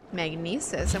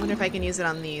magnesis. I wonder if I can use it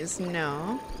on these.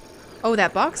 No. Oh,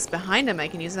 that box behind him I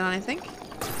can use it on, I think.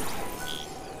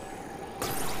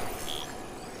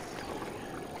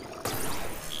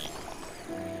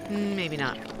 Maybe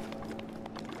not.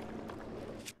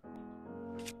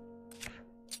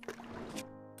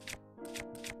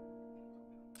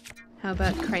 How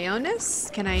about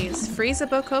Cryonis? Can I freeze a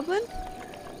bokoblin?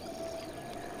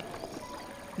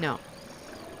 No.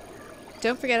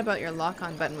 Don't forget about your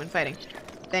lock-on button when fighting.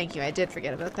 Thank you, I did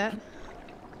forget about that.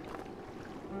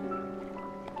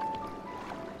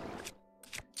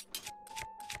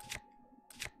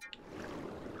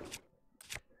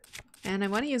 And I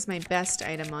want to use my best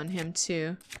item on him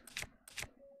too.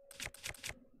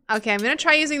 Okay, I'm gonna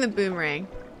try using the boomerang.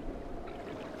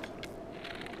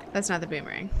 That's not the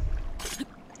boomerang.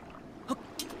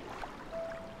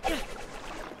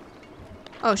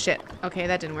 Oh shit. Okay,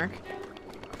 that didn't work.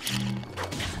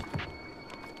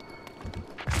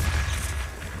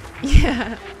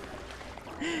 Yeah.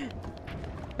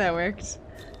 That worked.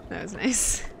 That was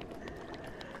nice.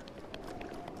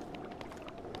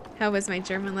 How was my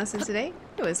German lesson today?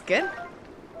 It was good.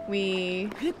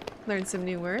 We learned some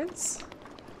new words.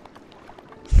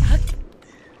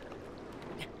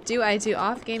 Do I do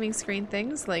off gaming screen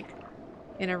things like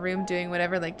in a room doing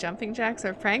whatever like jumping jacks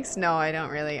or pranks? No, I don't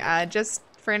really. Just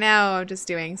for now, I'm just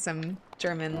doing some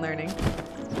German learning.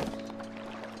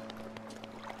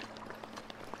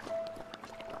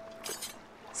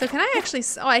 So can I actually,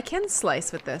 oh, I can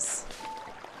slice with this.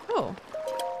 Oh.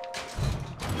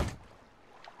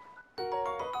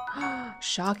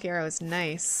 Shock arrow is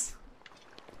nice.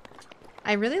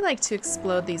 I really like to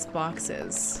explode these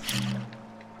boxes.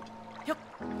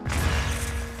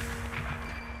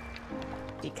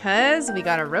 Because we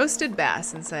got a roasted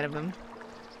bass inside of them.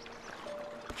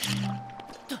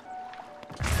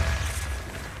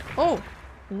 Oh,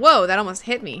 whoa, that almost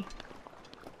hit me.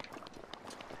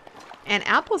 And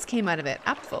apples came out of it.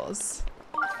 Apples.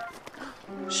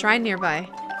 Shrine nearby.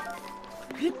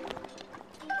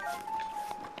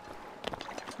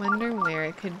 Wonder where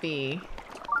it could be.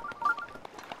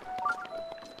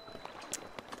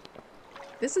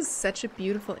 This is such a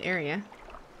beautiful area.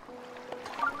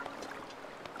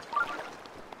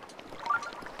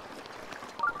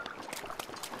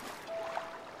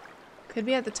 Could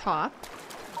be at the top.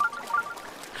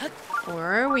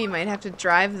 Or we might have to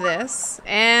drive this.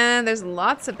 And there's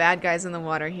lots of bad guys in the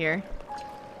water here.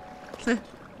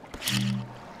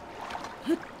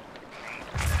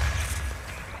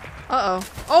 Uh-oh.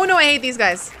 Oh no, I hate these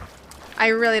guys. I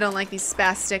really don't like these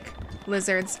spastic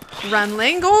lizards. Run,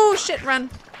 Ling. Oh shit, run.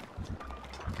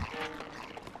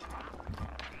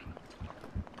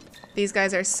 These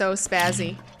guys are so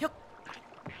spazzy.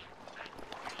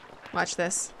 Watch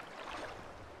this.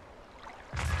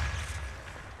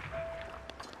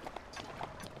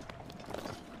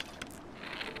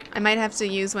 I might have to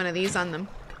use one of these on them.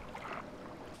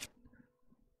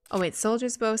 Oh wait,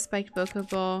 soldier's bow, spiked boko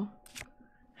bow.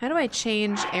 How do I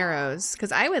change arrows?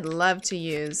 Because I would love to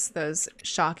use those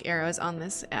shock arrows on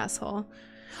this asshole.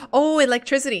 Oh,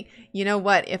 electricity. You know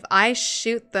what? If I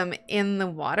shoot them in the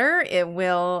water, it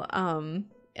will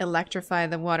electrify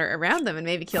the water around them and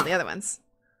maybe kill the other ones.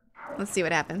 Let's see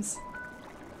what happens.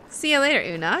 See you later,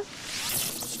 Una.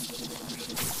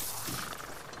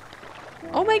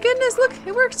 Oh my goodness, look,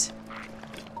 it worked.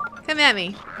 Come at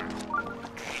me.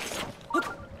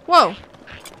 Whoa.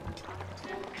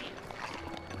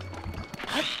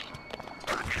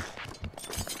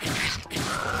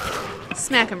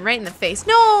 Smack him right in the face.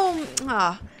 No!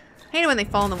 Ah, I hate it when they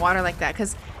fall in the water like that,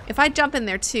 because if I jump in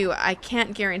there too, I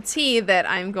can't guarantee that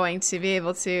I'm going to be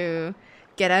able to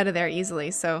get out of there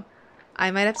easily, so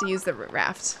I might have to use the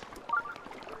raft.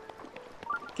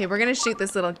 Okay, we're gonna shoot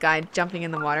this little guy jumping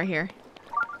in the water here.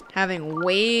 Having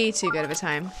way too good of a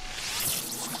time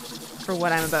for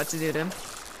what I'm about to do to him.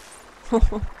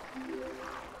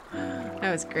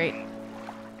 That was great.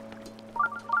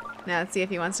 Now let's see if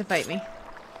he wants to fight me.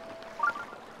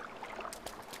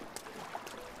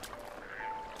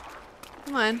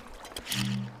 Come on.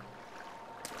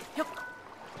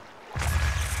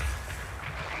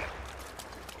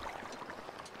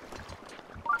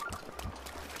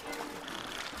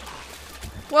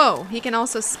 Whoa, he can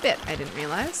also spit. I didn't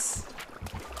realize.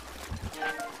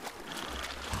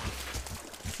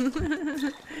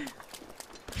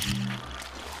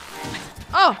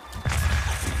 Oh!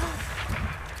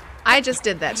 I just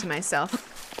did that to myself.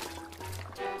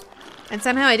 And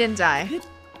somehow I didn't die.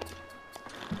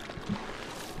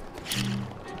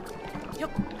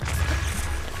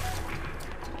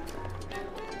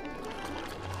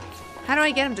 How do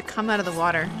I get him to come out of the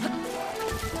water?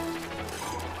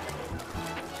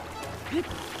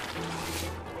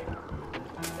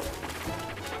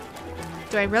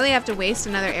 Do I really have to waste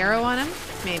another arrow on him?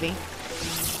 Maybe.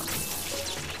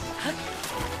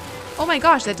 Oh my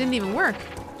gosh, that didn't even work.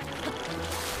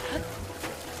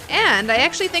 And I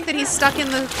actually think that he's stuck in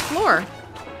the floor.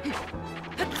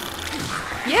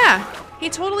 Yeah, he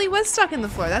totally was stuck in the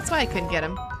floor. That's why I couldn't get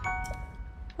him.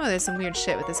 Oh, there's some weird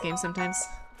shit with this game sometimes.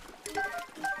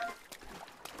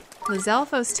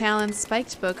 Lizalfo's talon,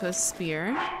 spiked Boko's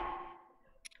spear.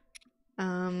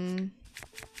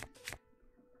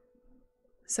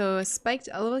 So a spiked,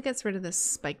 oh, it gets rid of this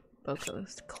spiked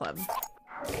Boko's club.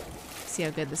 See how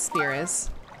good the spear is.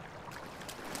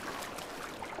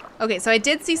 Okay, so I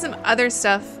did see some other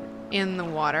stuff in the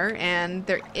water, and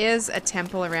there is a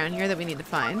temple around here that we need to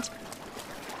find.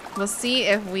 We'll see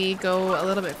if we go a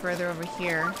little bit further over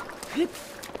here,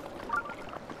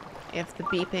 if the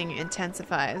beeping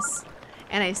intensifies.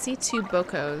 And I see 2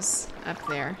 bokos up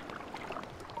there.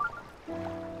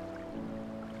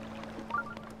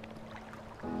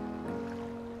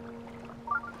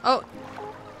 Oh!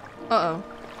 Uh-oh.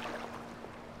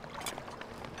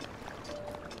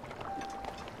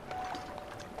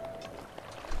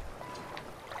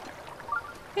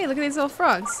 Hey, look at these little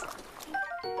frogs.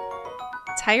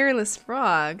 Tireless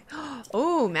frog.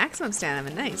 Oh, maximum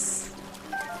stamina. Nice.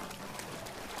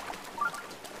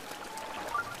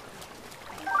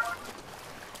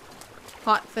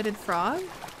 Hot-footed frog.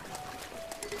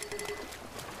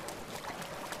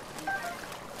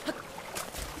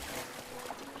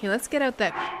 Okay, let's get out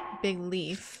that big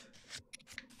leaf.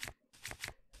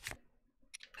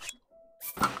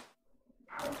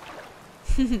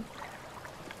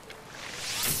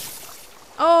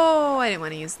 Oh, I didn't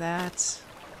want to use that.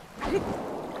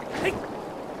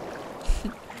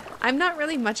 I'm not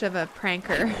really much of a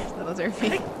pranker, little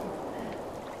Durfee.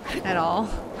 At all.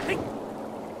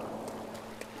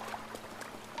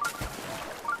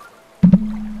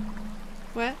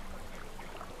 What?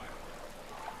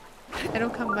 I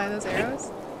don't come by those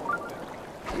arrows?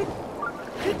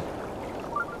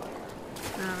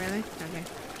 Oh, really? Okay.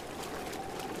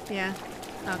 Yeah.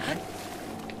 Okay.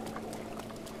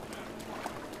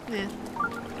 Yeah.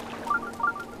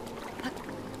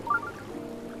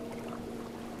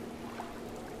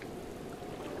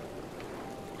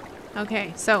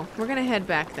 Okay, so we're gonna head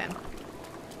back then.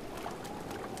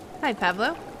 Hi,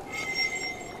 Pablo.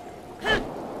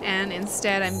 And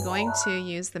instead I'm going to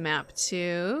use the map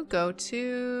to go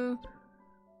to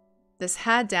this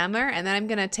Hadammer, and then I'm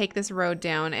gonna take this road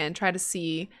down and try to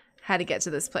see how to get to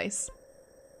this place.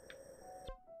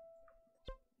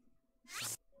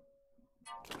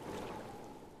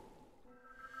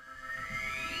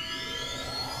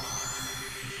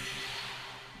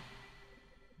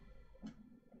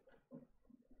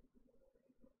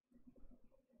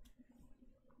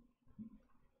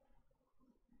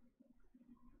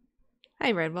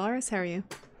 Hi, Red Walrus. How are you?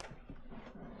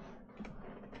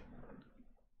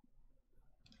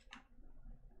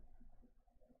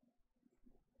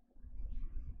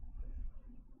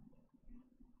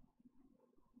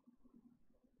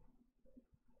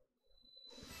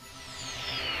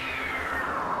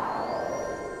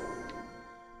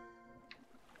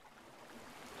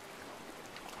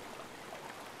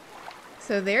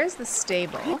 So there's the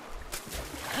stable.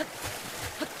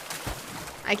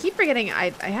 I keep forgetting I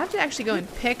have to actually go and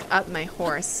pick up my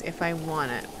horse if I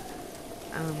want it.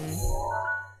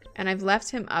 And I've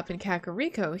left him up in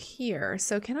Kakariko here.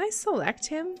 So can I select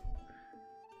him?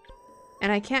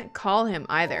 And I can't call him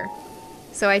either.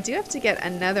 So I do have to get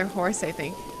another horse, I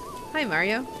think. Hi,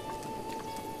 Mario.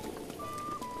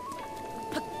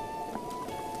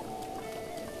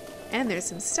 And there's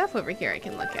some stuff over here I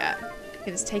can look at. I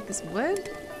can just take this wood.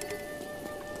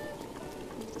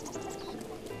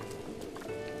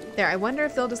 There, I wonder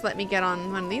if they'll just let me get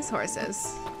on one of these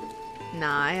horses.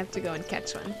 Nah, I have to go and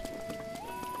catch one.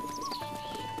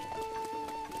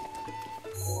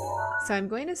 So I'm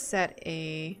going to set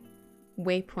a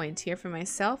waypoint here for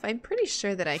myself. I'm pretty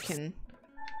sure that I can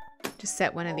just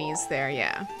set one of these there,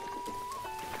 yeah.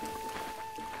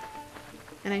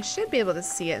 And I should be able to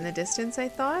see it in the distance, I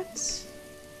thought.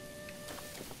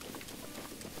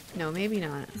 No, maybe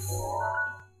not.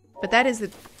 But that is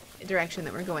the direction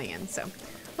that we're going in, so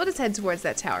we'll just head towards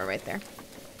that tower right there.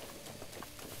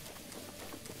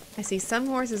 I see some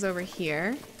horses over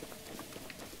here,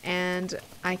 and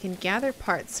I can gather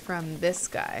parts from this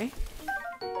guy.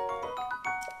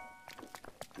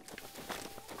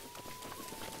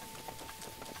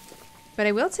 But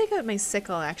I will take out my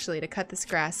sickle, actually, to cut this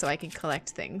grass so I can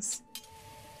collect things.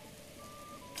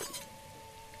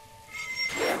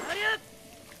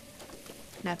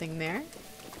 Nothing there.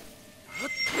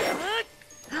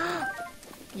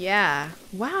 Yeah.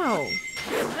 Wow.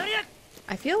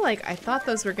 I feel like I thought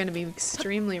those were going to be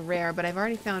extremely rare, but I've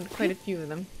already found quite a few of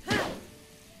them.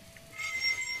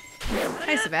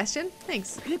 Hi, Sebastian.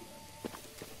 Thanks.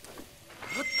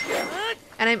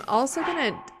 And I'm also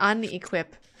going to unequip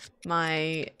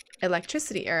my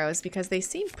electricity arrows because they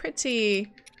seem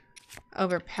pretty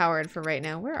overpowered for right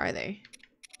now. Where are they?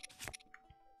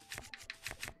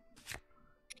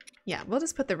 Yeah, we'll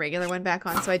just put the regular one back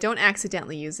on so I don't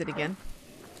accidentally use it again.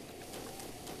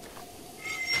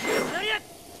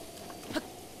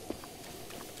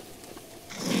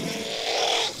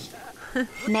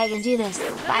 Megan, do this.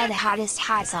 Buy the hottest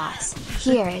hot sauce.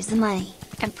 Here is the money.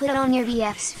 And put it on your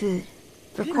BF's food.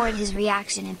 Record his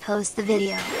reaction and post the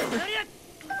video.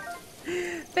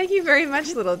 Thank you very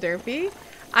much, little Derpy.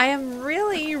 I am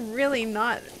really, really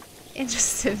not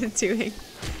interested in doing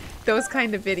those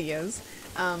kind of videos.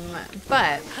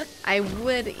 But I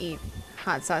would eat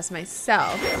hot sauce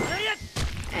myself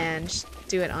and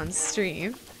do it on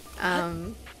stream.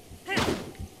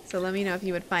 So let me know if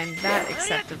you would find that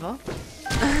acceptable.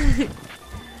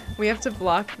 We have to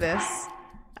block this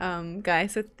guy,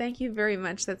 so thank you very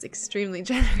much. That's extremely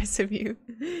generous of you.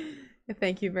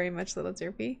 Thank you very much, little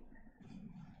Derpy.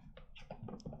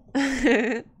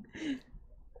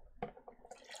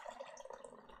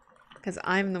 Because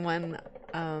I'm the one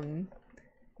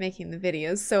making the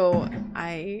videos, so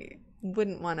I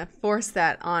wouldn't want to force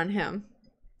that on him.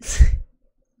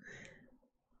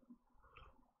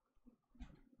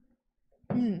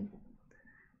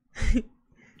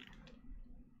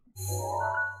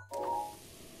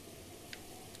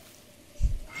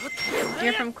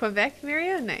 You're from Quebec,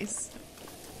 Mario? Nice.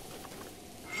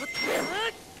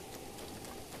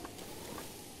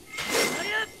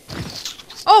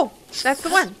 Oh, that's the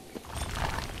one.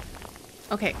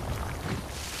 Okay.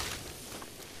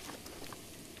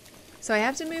 So I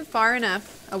have to move far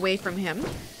enough away from him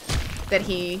that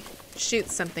he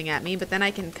shoots something at me, but then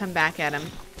I can come back at him.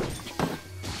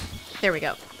 There we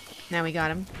go. Now we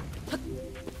got him.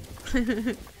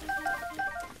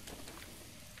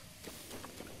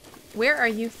 Where are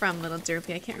you from, little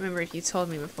Derpy? I can't remember if you told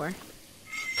me before.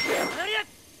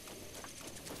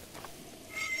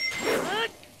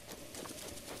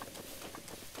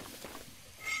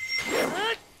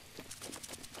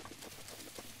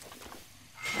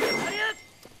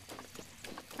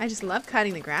 I just love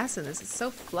cutting the grass in this. It's so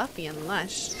fluffy and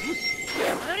lush.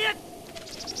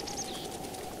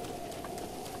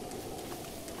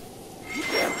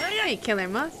 Hey, Killer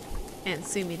Moth. And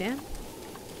Sumidan.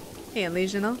 Hey,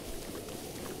 Illusional.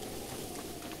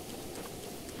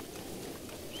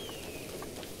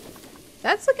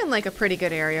 That's looking like a pretty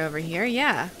good area over here,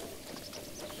 yeah.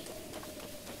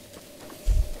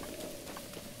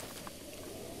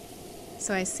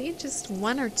 So I see just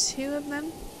one or two of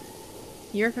them.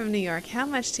 You're from New York. How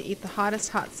much to eat the hottest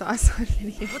hot sauce on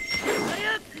video?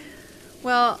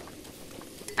 Well,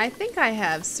 I think I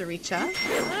have sriracha.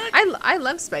 I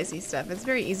love spicy stuff. It's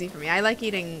very easy for me. I like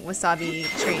eating wasabi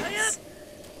treats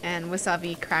and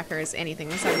wasabi crackers, anything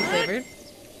wasabi flavored.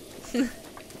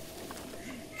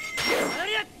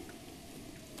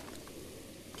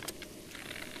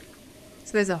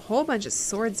 So there's a whole bunch of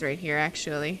swords right here,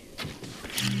 actually.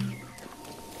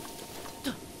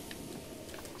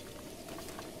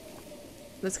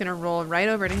 That's gonna roll right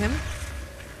over to him.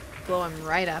 Blow him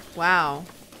right up. Wow.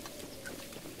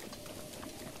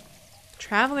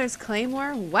 Traveler's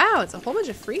Claymore. Wow, it's a whole bunch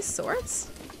of free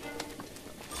swords.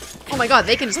 Oh my god,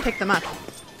 they can just pick them up.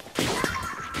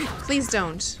 Please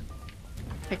don't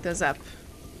pick those up.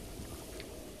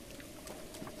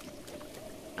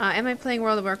 Am I playing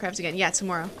World of Warcraft again? Yeah,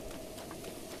 tomorrow.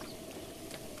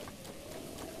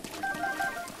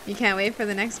 You can't wait for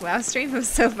the next WoW stream? It was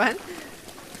so fun.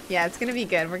 Yeah, it's gonna be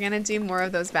good. We're gonna do more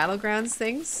of those Battlegrounds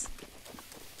things.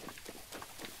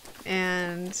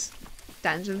 And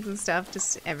dungeons and stuff,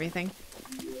 just everything.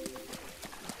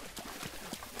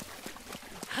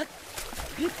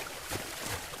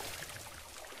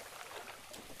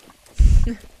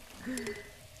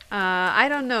 I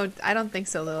don't know. I don't think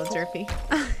so, little Derpy.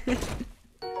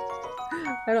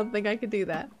 I don't think I could do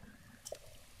that.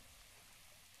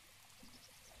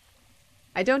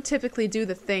 I don't typically do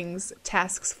the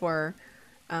tasks for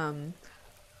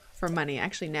money.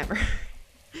 Actually, never.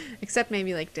 Except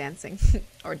maybe like dancing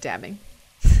or dabbing.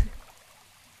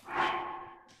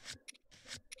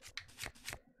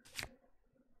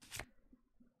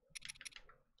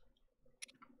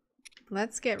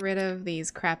 Let's get rid of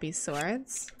these crappy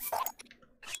swords.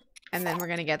 And then we're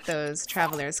gonna get those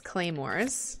Traveler's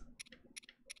Claymores.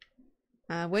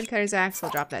 Woodcutter's Axe,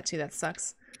 we'll drop that too, that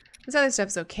sucks. This other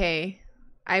stuff's okay.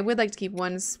 I would like to keep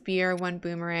one spear, one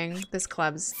boomerang. This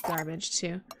club's garbage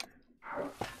too.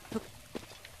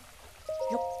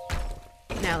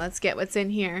 Now let's get what's in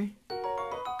here.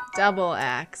 Double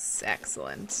axe,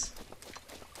 excellent.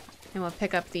 And we'll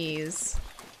pick up these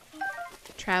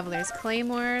Traveler's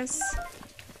Claymores.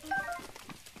 I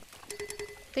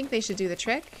think they should do the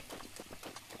trick.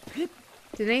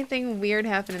 Did anything weird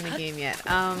happen in the game yet?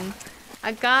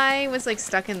 A guy was like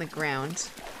stuck in the ground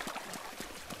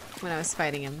when I was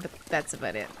fighting him, but that's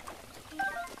about it.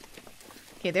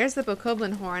 Okay, there's the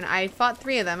Bokoblin horn. I fought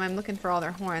 3 of them. I'm looking for all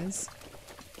their horns.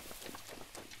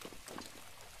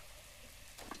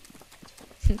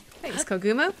 Thanks,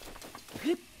 Koguma.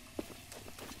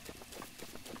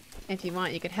 If you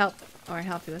want, you could help or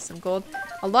help you with some gold.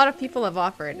 A lot of people have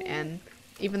offered, and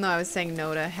even though I was saying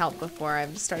no to help before,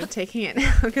 I've started taking it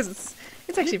now because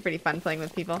it's actually pretty fun playing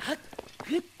with people.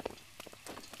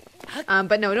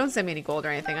 But no, don't send me any gold or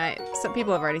anything. Some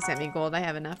people have already sent me gold. I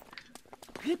have enough.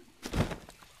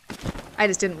 I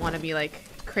just didn't want to be like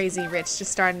crazy rich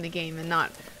just starting the game and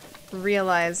not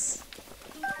realize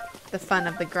the fun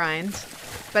of the grind.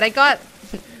 But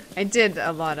I did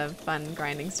a lot of fun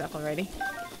grinding stuff already.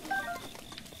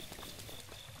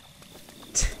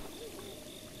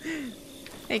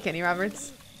 Hey, Kenny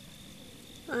Roberts.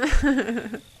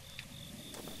 I'm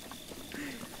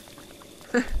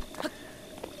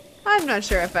not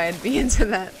sure if I'd be into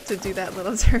that, to do that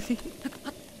little turkey.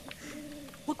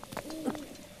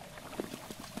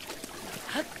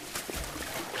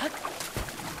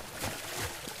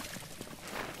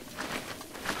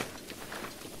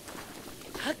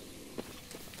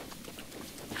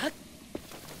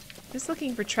 Just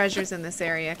looking for treasures in this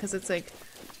area because it's like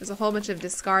there's a whole bunch of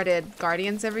discarded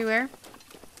guardians everywhere.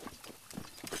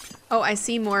 Oh, I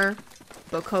see more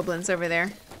bokoblins over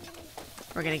there.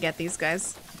 We're gonna get these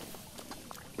guys.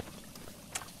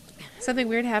 Something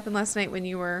weird happened last night when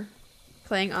you were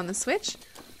playing on the Switch.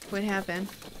 What happened?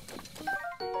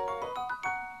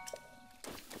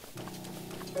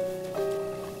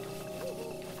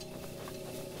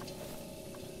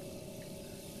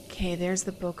 Okay, there's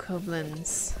the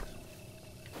bokoblins.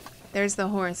 There's the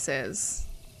horses.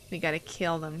 We gotta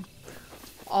kill them.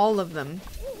 All of them.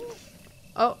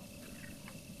 Oh.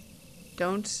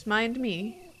 Don't mind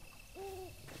me.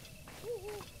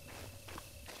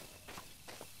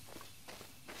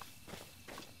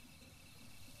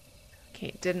 Okay,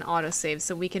 it didn't autosave,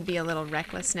 so we can be a little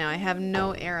reckless now. I have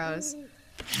no arrows.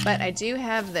 But I do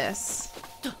have this.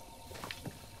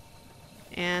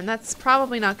 And that's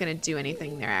probably not gonna do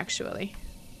anything there, actually.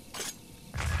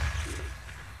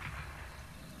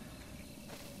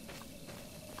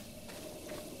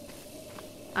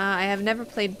 I have never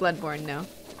played Bloodborne, no.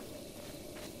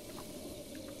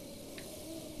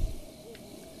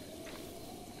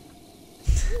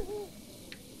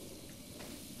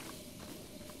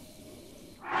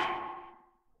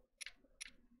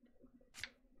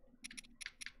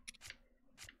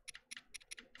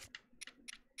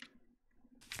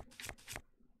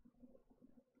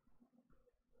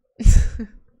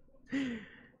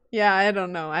 Yeah, I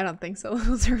don't know. I don't think so,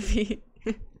 Little Turfy.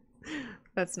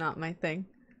 That's not my thing.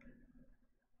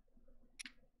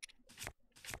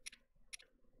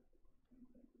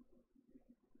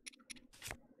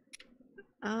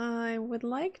 I would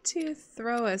like to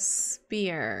throw a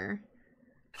spear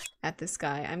at this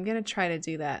guy. I'm gonna try to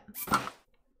do that.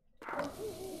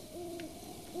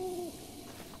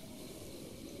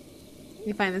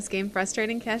 You find this game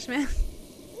frustrating, Cashman?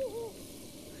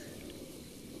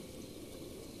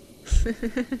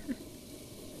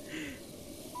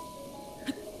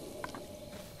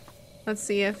 Let's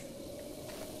see if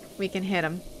we can hit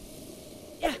him.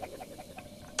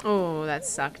 Oh, that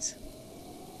sucked.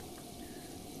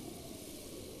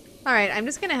 Alright, I'm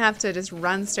just gonna have to just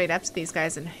run straight up to these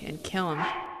guys and kill them.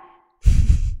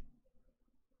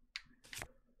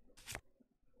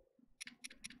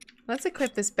 Let's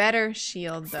equip this better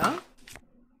shield, though.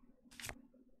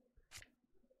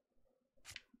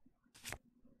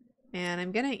 And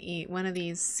I'm gonna eat one of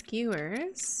these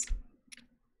skewers.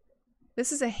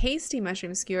 This is a hasty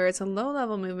mushroom skewer. It's a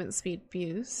low-level movement speed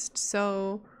boost,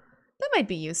 so that might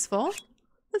be useful.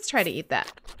 Let's try to eat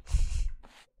that.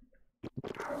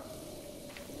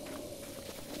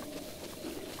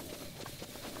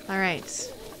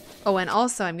 Alright. Oh, and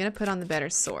also I'm gonna put on the better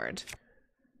sword.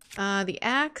 The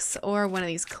axe or one of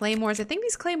these claymores. I think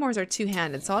these claymores are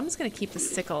two-handed, so I'm just gonna keep the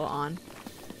sickle on.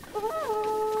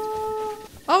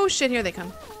 Oh shit, here they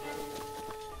come.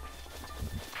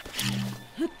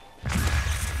 I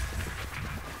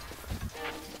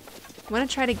want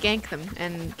to try to gank them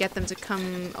and get them to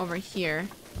come over here.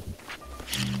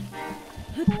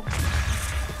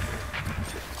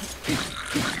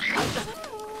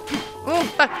 Oh,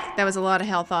 fuck! That was a lot of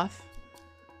health off.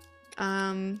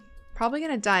 Probably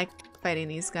gonna die fighting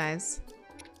these guys.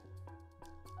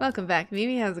 Welcome back,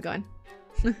 Mimi. How's it going?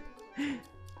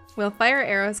 Will fire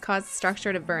arrows cause the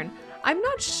structure to burn? I'm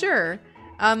not sure.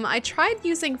 I tried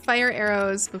using fire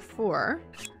arrows before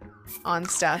on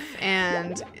stuff,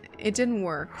 and it didn't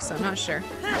work, so I'm not sure.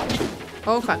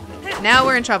 Oh, fuck. Now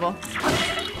we're in trouble.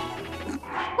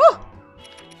 Woo!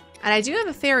 And I do have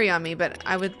a fairy on me, but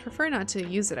I would prefer not to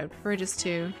use it. I would prefer just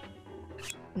to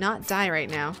not die right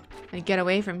now and get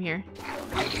away from here.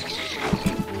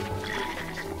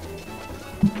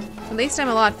 At least I'm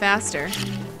a lot faster.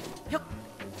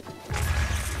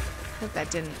 Hope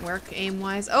that didn't work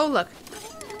aim-wise. Oh, look.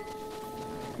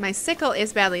 My sickle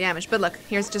is badly damaged, but look,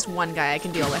 here's just one guy I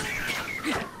can deal with.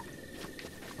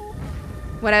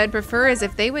 What I would prefer is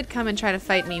if they would come and try to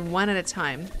fight me one at a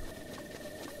time.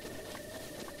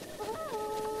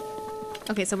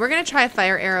 Okay, so we're gonna try a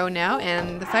fire arrow now,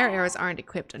 and the fire arrows aren't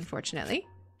equipped, unfortunately.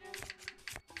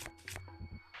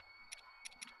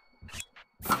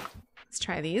 Let's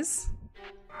try these.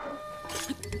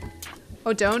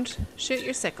 Oh, don't shoot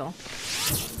your sickle.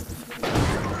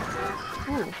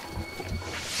 Ooh.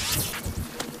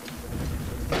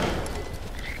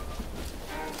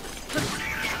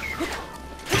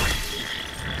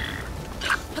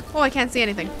 Oh, I can't see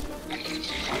anything.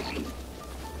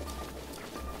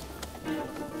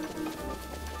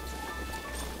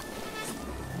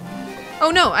 Oh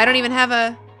no, I don't even have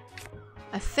a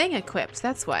thing equipped.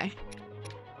 That's why.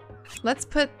 Let's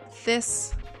put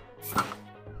this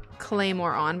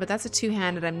claymore on, but that's a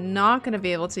two-handed. I'm not going to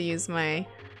be able to use my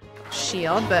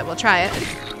shield, but we'll try it.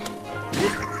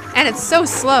 And it's so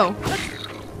slow,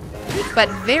 but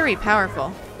very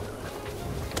powerful.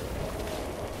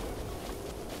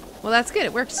 Well, that's good.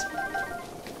 It worked.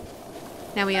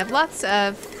 Now we have lots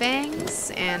of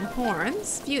fangs and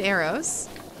horns, a few arrows.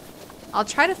 I'll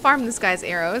try to farm this guy's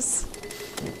arrows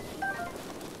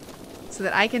so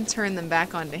that I can turn them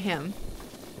back onto him.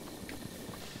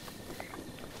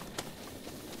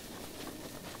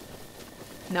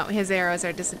 No, his arrows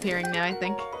are disappearing now, I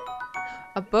think.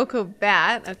 A Boko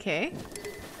bat, okay.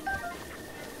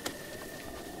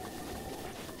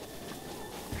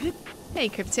 Hey,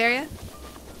 Crypteria.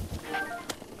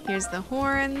 Here's the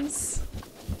horns.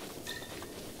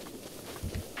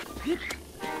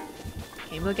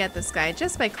 Okay, we'll get this guy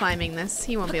just by climbing this.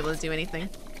 He won't be able to do anything.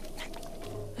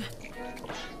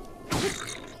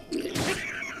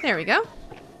 There we go.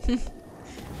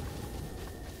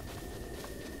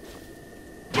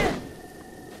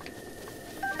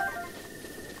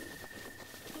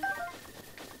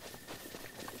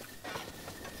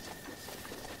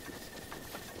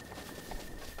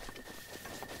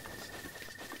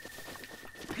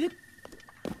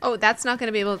 Oh, that's not going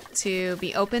to be able to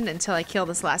be opened until I kill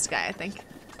this last guy, I think.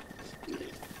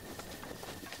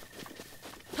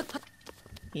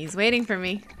 He's waiting for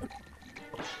me.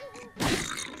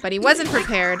 But he wasn't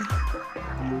prepared.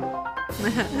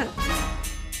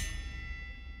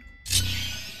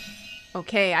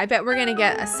 Okay, I bet we're going to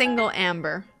get a single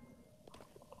amber.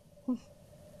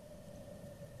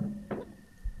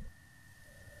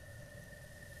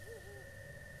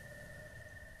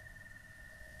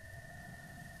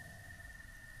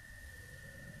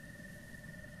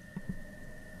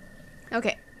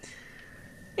 Okay.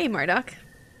 Hey, Marduk.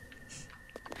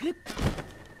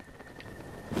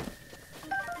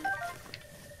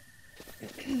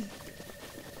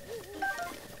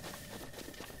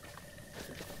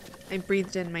 I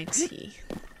breathed in my tea.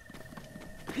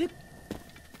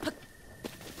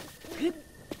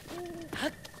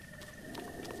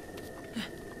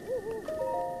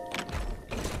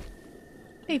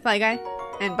 Hey, Fly Guy.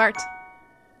 And Bart.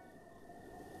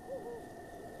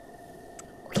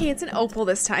 Okay, it's an opal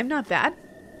this time. Not bad.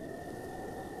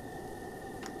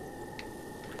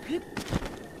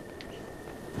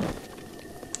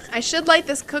 I should light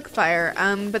this cook fire,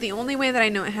 but the only way that I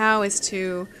know how is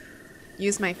to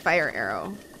use my fire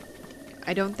arrow.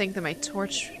 I don't think that my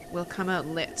torch will come out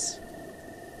lit.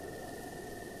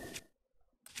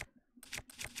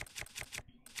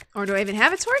 Or do I even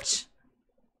have a torch?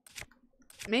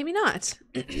 Maybe not.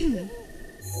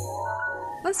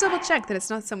 Let's double check that it's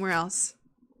not somewhere else.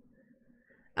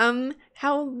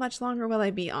 How much longer will I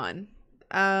be on?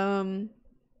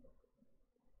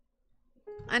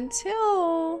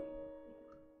 Until...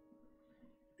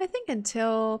 I think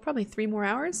until probably 3 more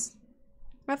hours,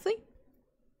 roughly.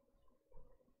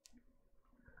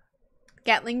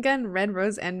 Gatling gun, red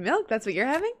rose, and milk. That's what you're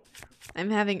having? I'm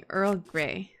having Earl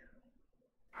Grey.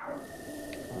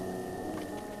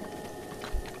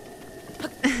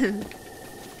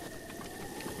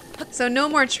 So no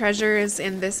more treasures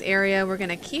in this area. We're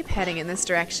gonna keep heading in this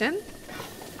direction.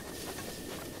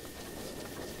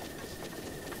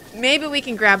 Maybe we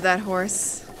can grab that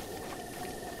horse.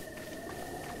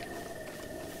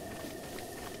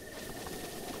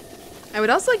 I would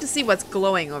also like to see what's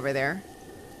glowing over there.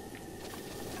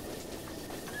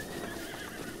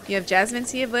 You have jasmine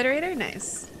tea obliterator?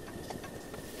 Nice.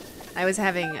 I was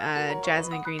having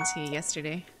jasmine green tea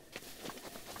yesterday.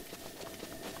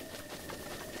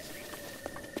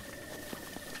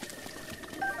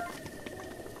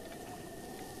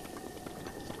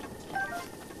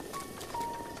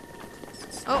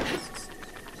 Oh,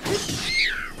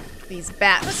 These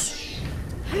bats.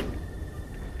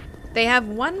 They have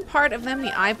one part of them,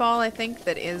 the eyeball, I think,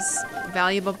 that is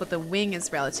valuable, but the wing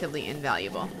is relatively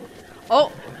invaluable.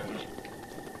 Oh!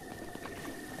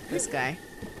 This guy.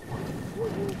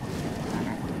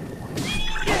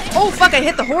 Oh, fuck, I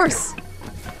hit the horse!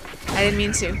 I didn't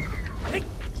mean to.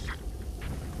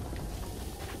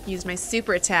 Used my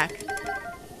super attack.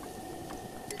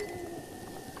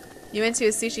 You went to a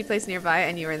sushi place nearby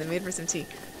and you were in the mood for some tea.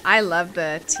 I love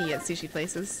the tea at sushi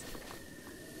places.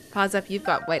 Pause up, you've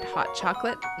got white hot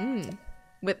chocolate. Mmm.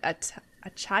 With a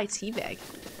chai tea bag.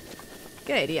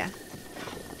 Good idea.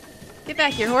 Get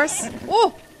back here, horse.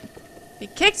 Oh! He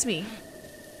kicked me.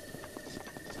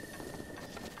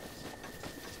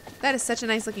 That is such a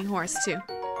nice looking horse, too.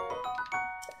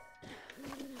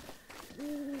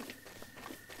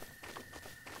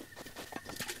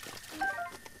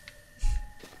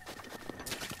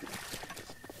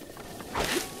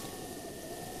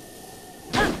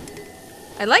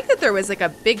 I like that there was like a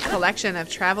big collection of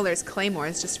Traveler's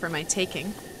Claymores just for my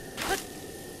taking.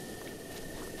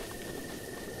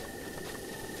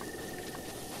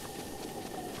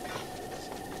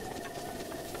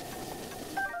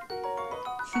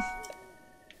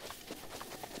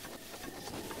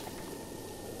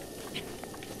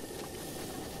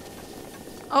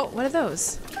 Oh, what are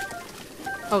those?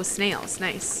 Oh, snails.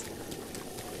 Nice.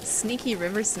 Sneaky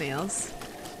river snails.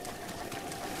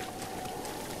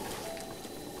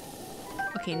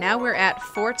 Okay, now we're at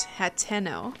Fort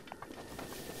Hateno.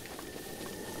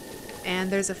 And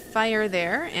there's a fire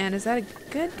there. And is that a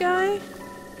good guy?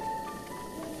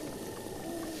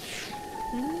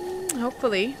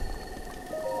 Hopefully.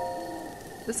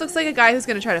 This looks like a guy who's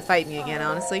going to try to fight me again,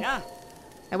 honestly.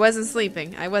 I wasn't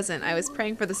sleeping. I wasn't. I was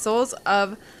praying for the souls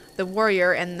of the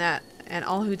warrior and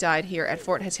all who died here at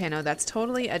Fort Hateno. That's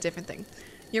totally a different thing.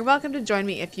 You're welcome to join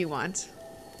me if you want.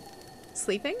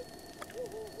 Sleeping?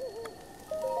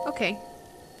 Okay.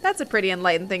 That's a pretty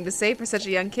enlightened thing to say for such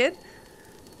a young kid.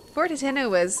 Fort Hateno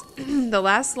was the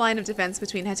last line of defense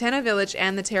between Hateno village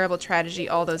and the terrible tragedy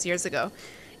all those years ago.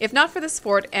 If not for this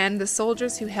fort and the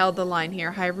soldiers who held the line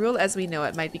here, Hyrule as we know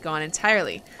it might be gone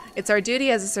entirely. It's our duty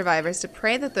as the survivors to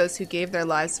pray that those who gave their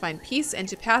lives find peace and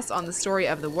to pass on the story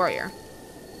of the warrior.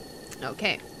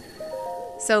 Okay.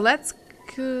 So let's...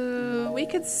 we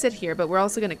could sit here, but we're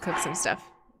also going to cook some stuff.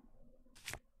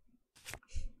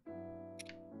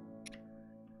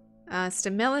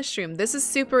 Stamina shroom. This is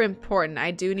super important.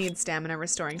 I do need stamina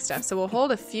restoring stuff. So we'll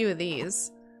hold a few of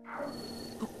these.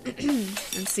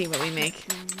 And see what we make.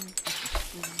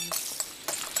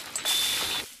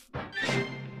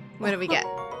 What do we get?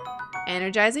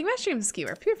 Energizing mushroom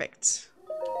skewer. Perfect.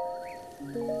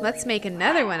 Let's make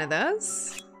another one of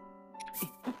those.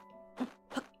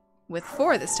 With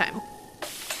 4 this time.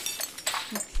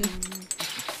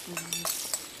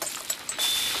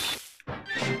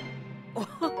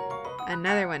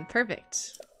 Another one.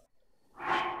 Perfect.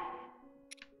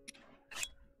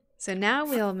 So now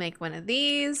we'll make one of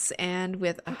these, and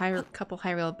with a couple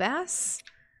Hyrule Bass.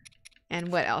 And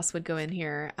what else would go in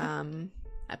here?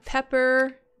 A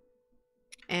pepper.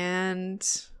 And...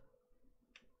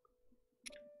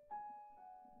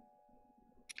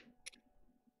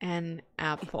 an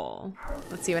apple.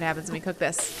 Let's see what happens when we cook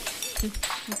this.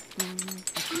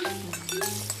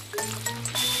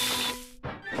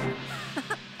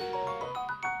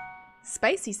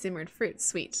 Spicy simmered fruit,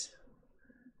 sweet.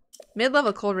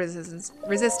 Mid-level cold resistance.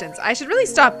 I should really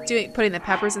stop putting the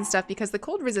peppers and stuff because the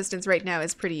cold resistance right now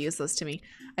is pretty useless to me.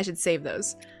 I should save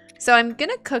those. So I'm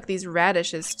gonna cook these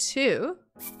radishes too.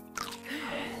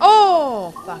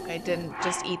 Oh, fuck, I didn't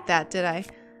just eat that, did I?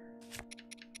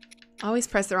 Always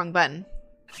press the wrong button.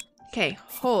 Okay,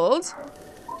 hold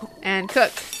and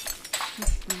cook.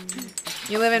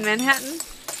 You live in Manhattan?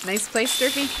 Nice place,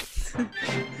 Durfee.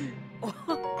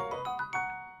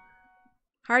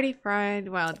 Hearty fried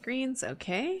wild greens,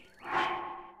 okay.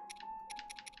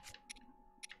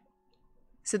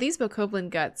 So these bokoblin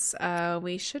guts,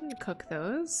 we shouldn't cook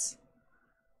those.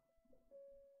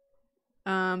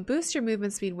 Boost your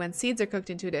movement speed when seeds are cooked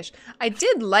into a dish. I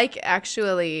did like,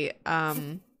 actually,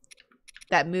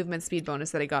 that movement speed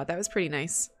bonus that I got. That was pretty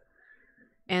nice.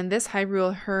 And this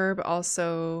Hyrule herb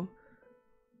also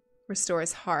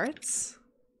restores hearts.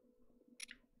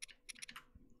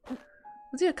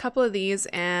 We'll do a couple of these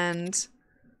and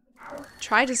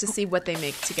try just to see what they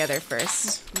make together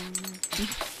first.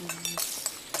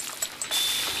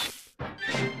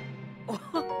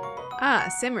 Ah,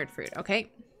 simmered fruit.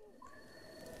 Okay.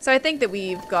 So I think that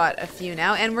we've got a few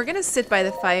now, and we're going to sit by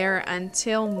the fire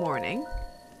until morning.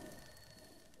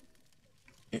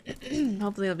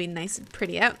 Hopefully it'll be nice and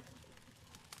pretty out.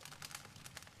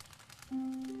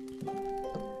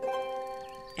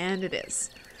 And it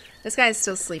is. This guy is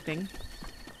still sleeping.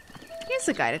 Here's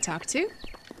a guy to talk to.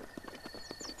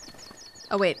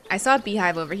 Oh wait, I saw a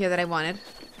beehive over here that I wanted.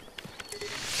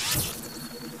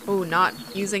 Oh, not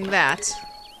using that.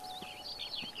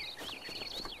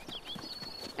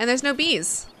 And there's no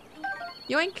bees.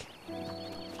 Yoink.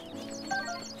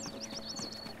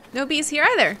 No bees here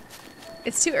either.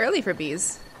 It's too early for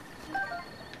bees.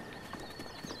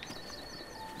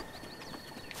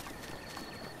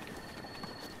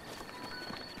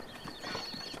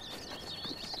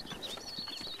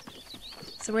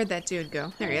 So where'd that dude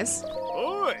go? There he is.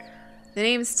 Oi. The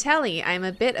name's Telly. I'm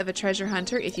a bit of a treasure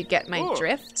hunter if you get my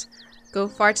drift. Go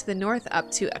far to the north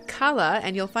up to Akala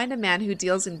and you'll find a man who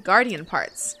deals in guardian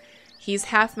parts. He's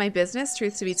half my business,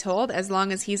 truth to be told. As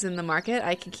long as he's in the market,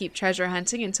 I can keep treasure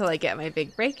hunting until I get my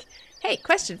big break. Hey,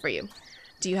 question for you.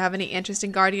 Do you have any interest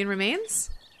in guardian remains?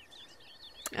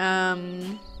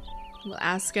 We'll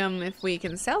ask him if we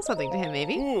can sell something to him,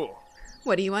 maybe. Ooh.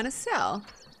 What do you want to sell?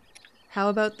 How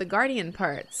about the guardian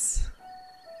parts?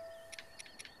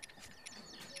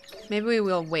 Maybe we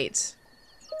will wait.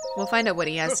 We'll find out what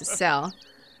he has to sell.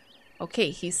 Okay,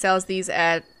 he sells these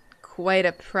at quite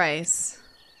a price.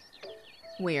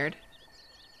 Weird.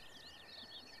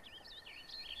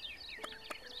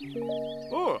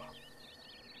 Ooh.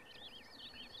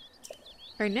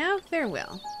 For now,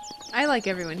 farewell. I like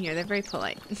everyone here. They're very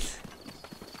polite.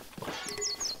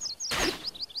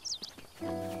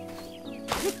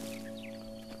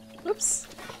 Whoops.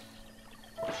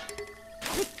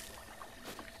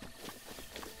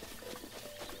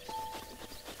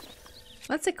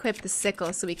 Let's equip the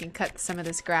sickle so we can cut some of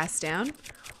this grass down.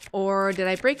 Or did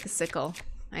I break the sickle?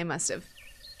 I must have.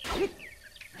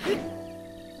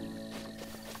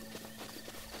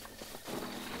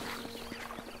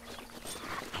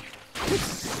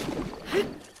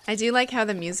 I do like how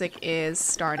the music is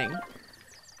starting.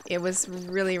 It was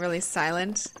really, really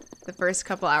silent the first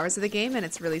couple hours of the game, and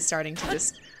it's really starting to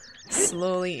just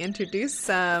slowly introduce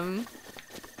some...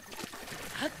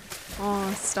 Oh,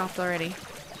 it stopped already.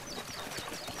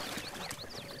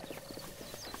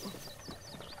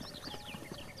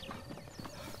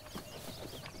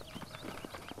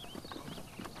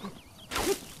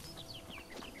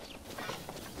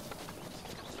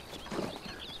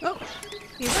 Oh,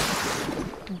 these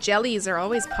jellies are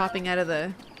always popping out of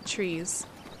the trees.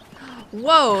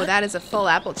 Whoa, that is a full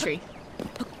apple tree.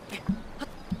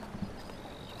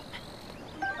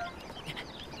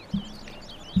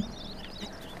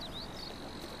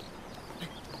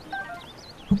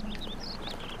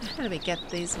 How do we get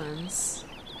these ones?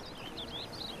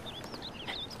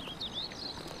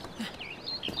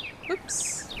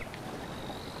 Whoops.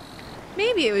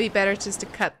 Maybe it would be better just to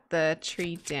cut the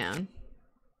tree down.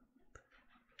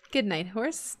 Good night,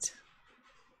 Horst.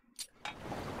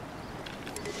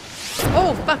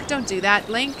 Oh, fuck, don't do that,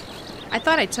 Link. I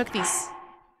thought I took these.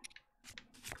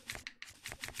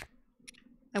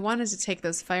 I wanted to take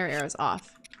those fire arrows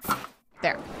off.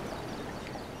 There.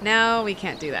 Now we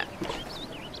can't do that.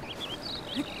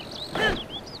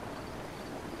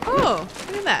 Oh,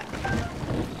 look at that.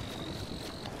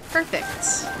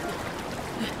 Perfect.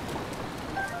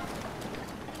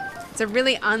 It's a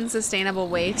really unsustainable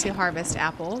way to harvest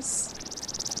apples.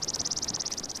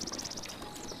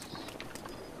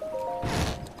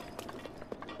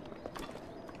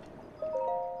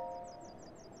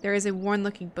 There is a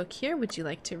worn-looking book here. Would you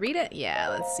like to read it? Yeah,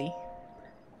 let's see.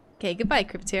 Okay, goodbye,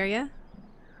 Crypteria.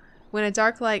 When a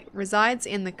dark light resides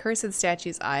in the cursed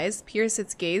statue's eyes, pierce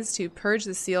its gaze to purge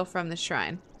the seal from the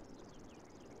shrine.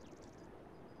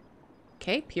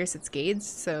 Okay, pierce its gaze,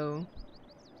 so...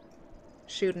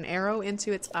 shoot an arrow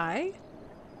into its eye.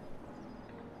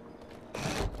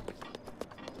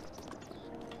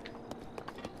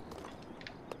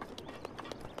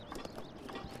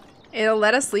 It'll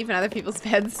let us sleep in other people's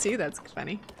beds too. That's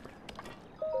funny.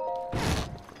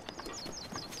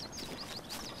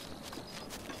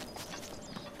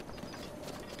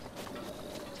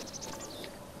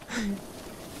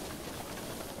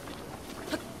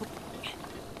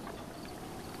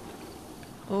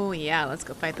 Oh yeah, let's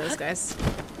go fight those guys.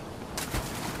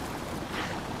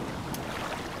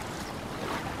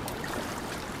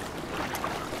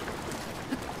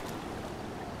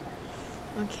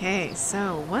 Okay,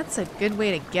 so what's a good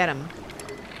way to get them?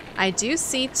 I do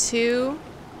see 2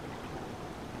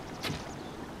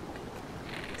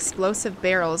 explosive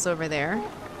barrels over there.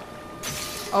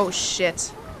 Oh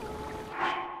shit.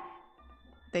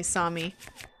 They saw me.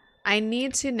 I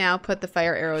need to now put the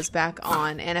fire arrows back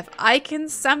on, and if I can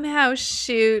somehow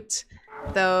shoot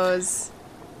those...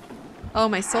 Oh,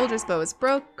 my soldier's bow is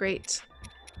broke. Great.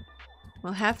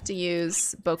 We'll have to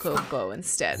use Boko Bow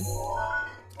instead.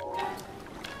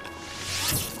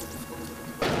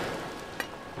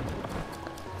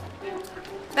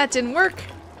 That didn't work.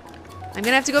 I'm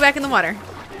gonna have to go back in the water.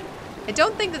 I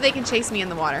don't think that they can chase me in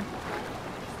the water.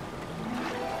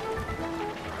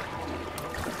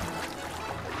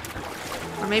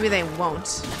 Or maybe they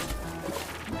won't.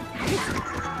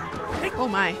 Oh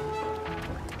my.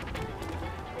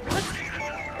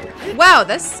 Wow,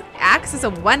 this axe is a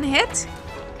one hit?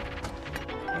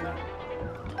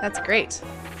 That's great.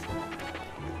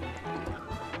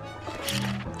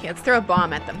 Okay, let's throw a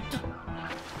bomb at them.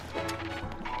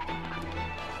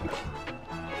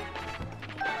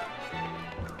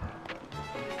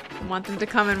 I want them to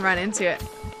come and run into it.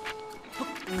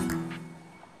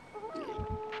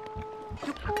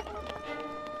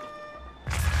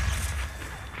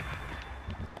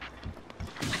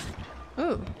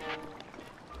 Ooh.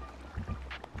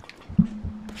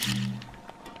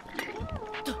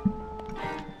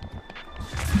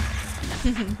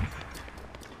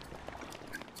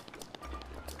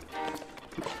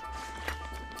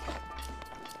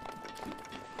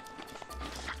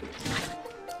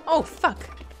 Oh, fuck.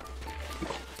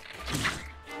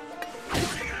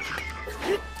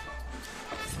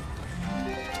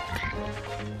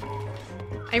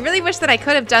 I really wish that I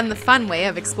could have done the fun way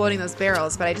of exploding those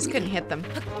barrels, but I just couldn't hit them.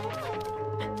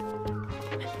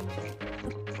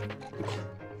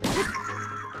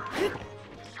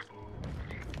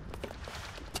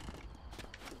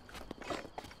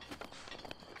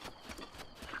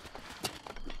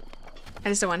 I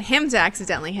just don't want him to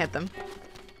accidentally hit them.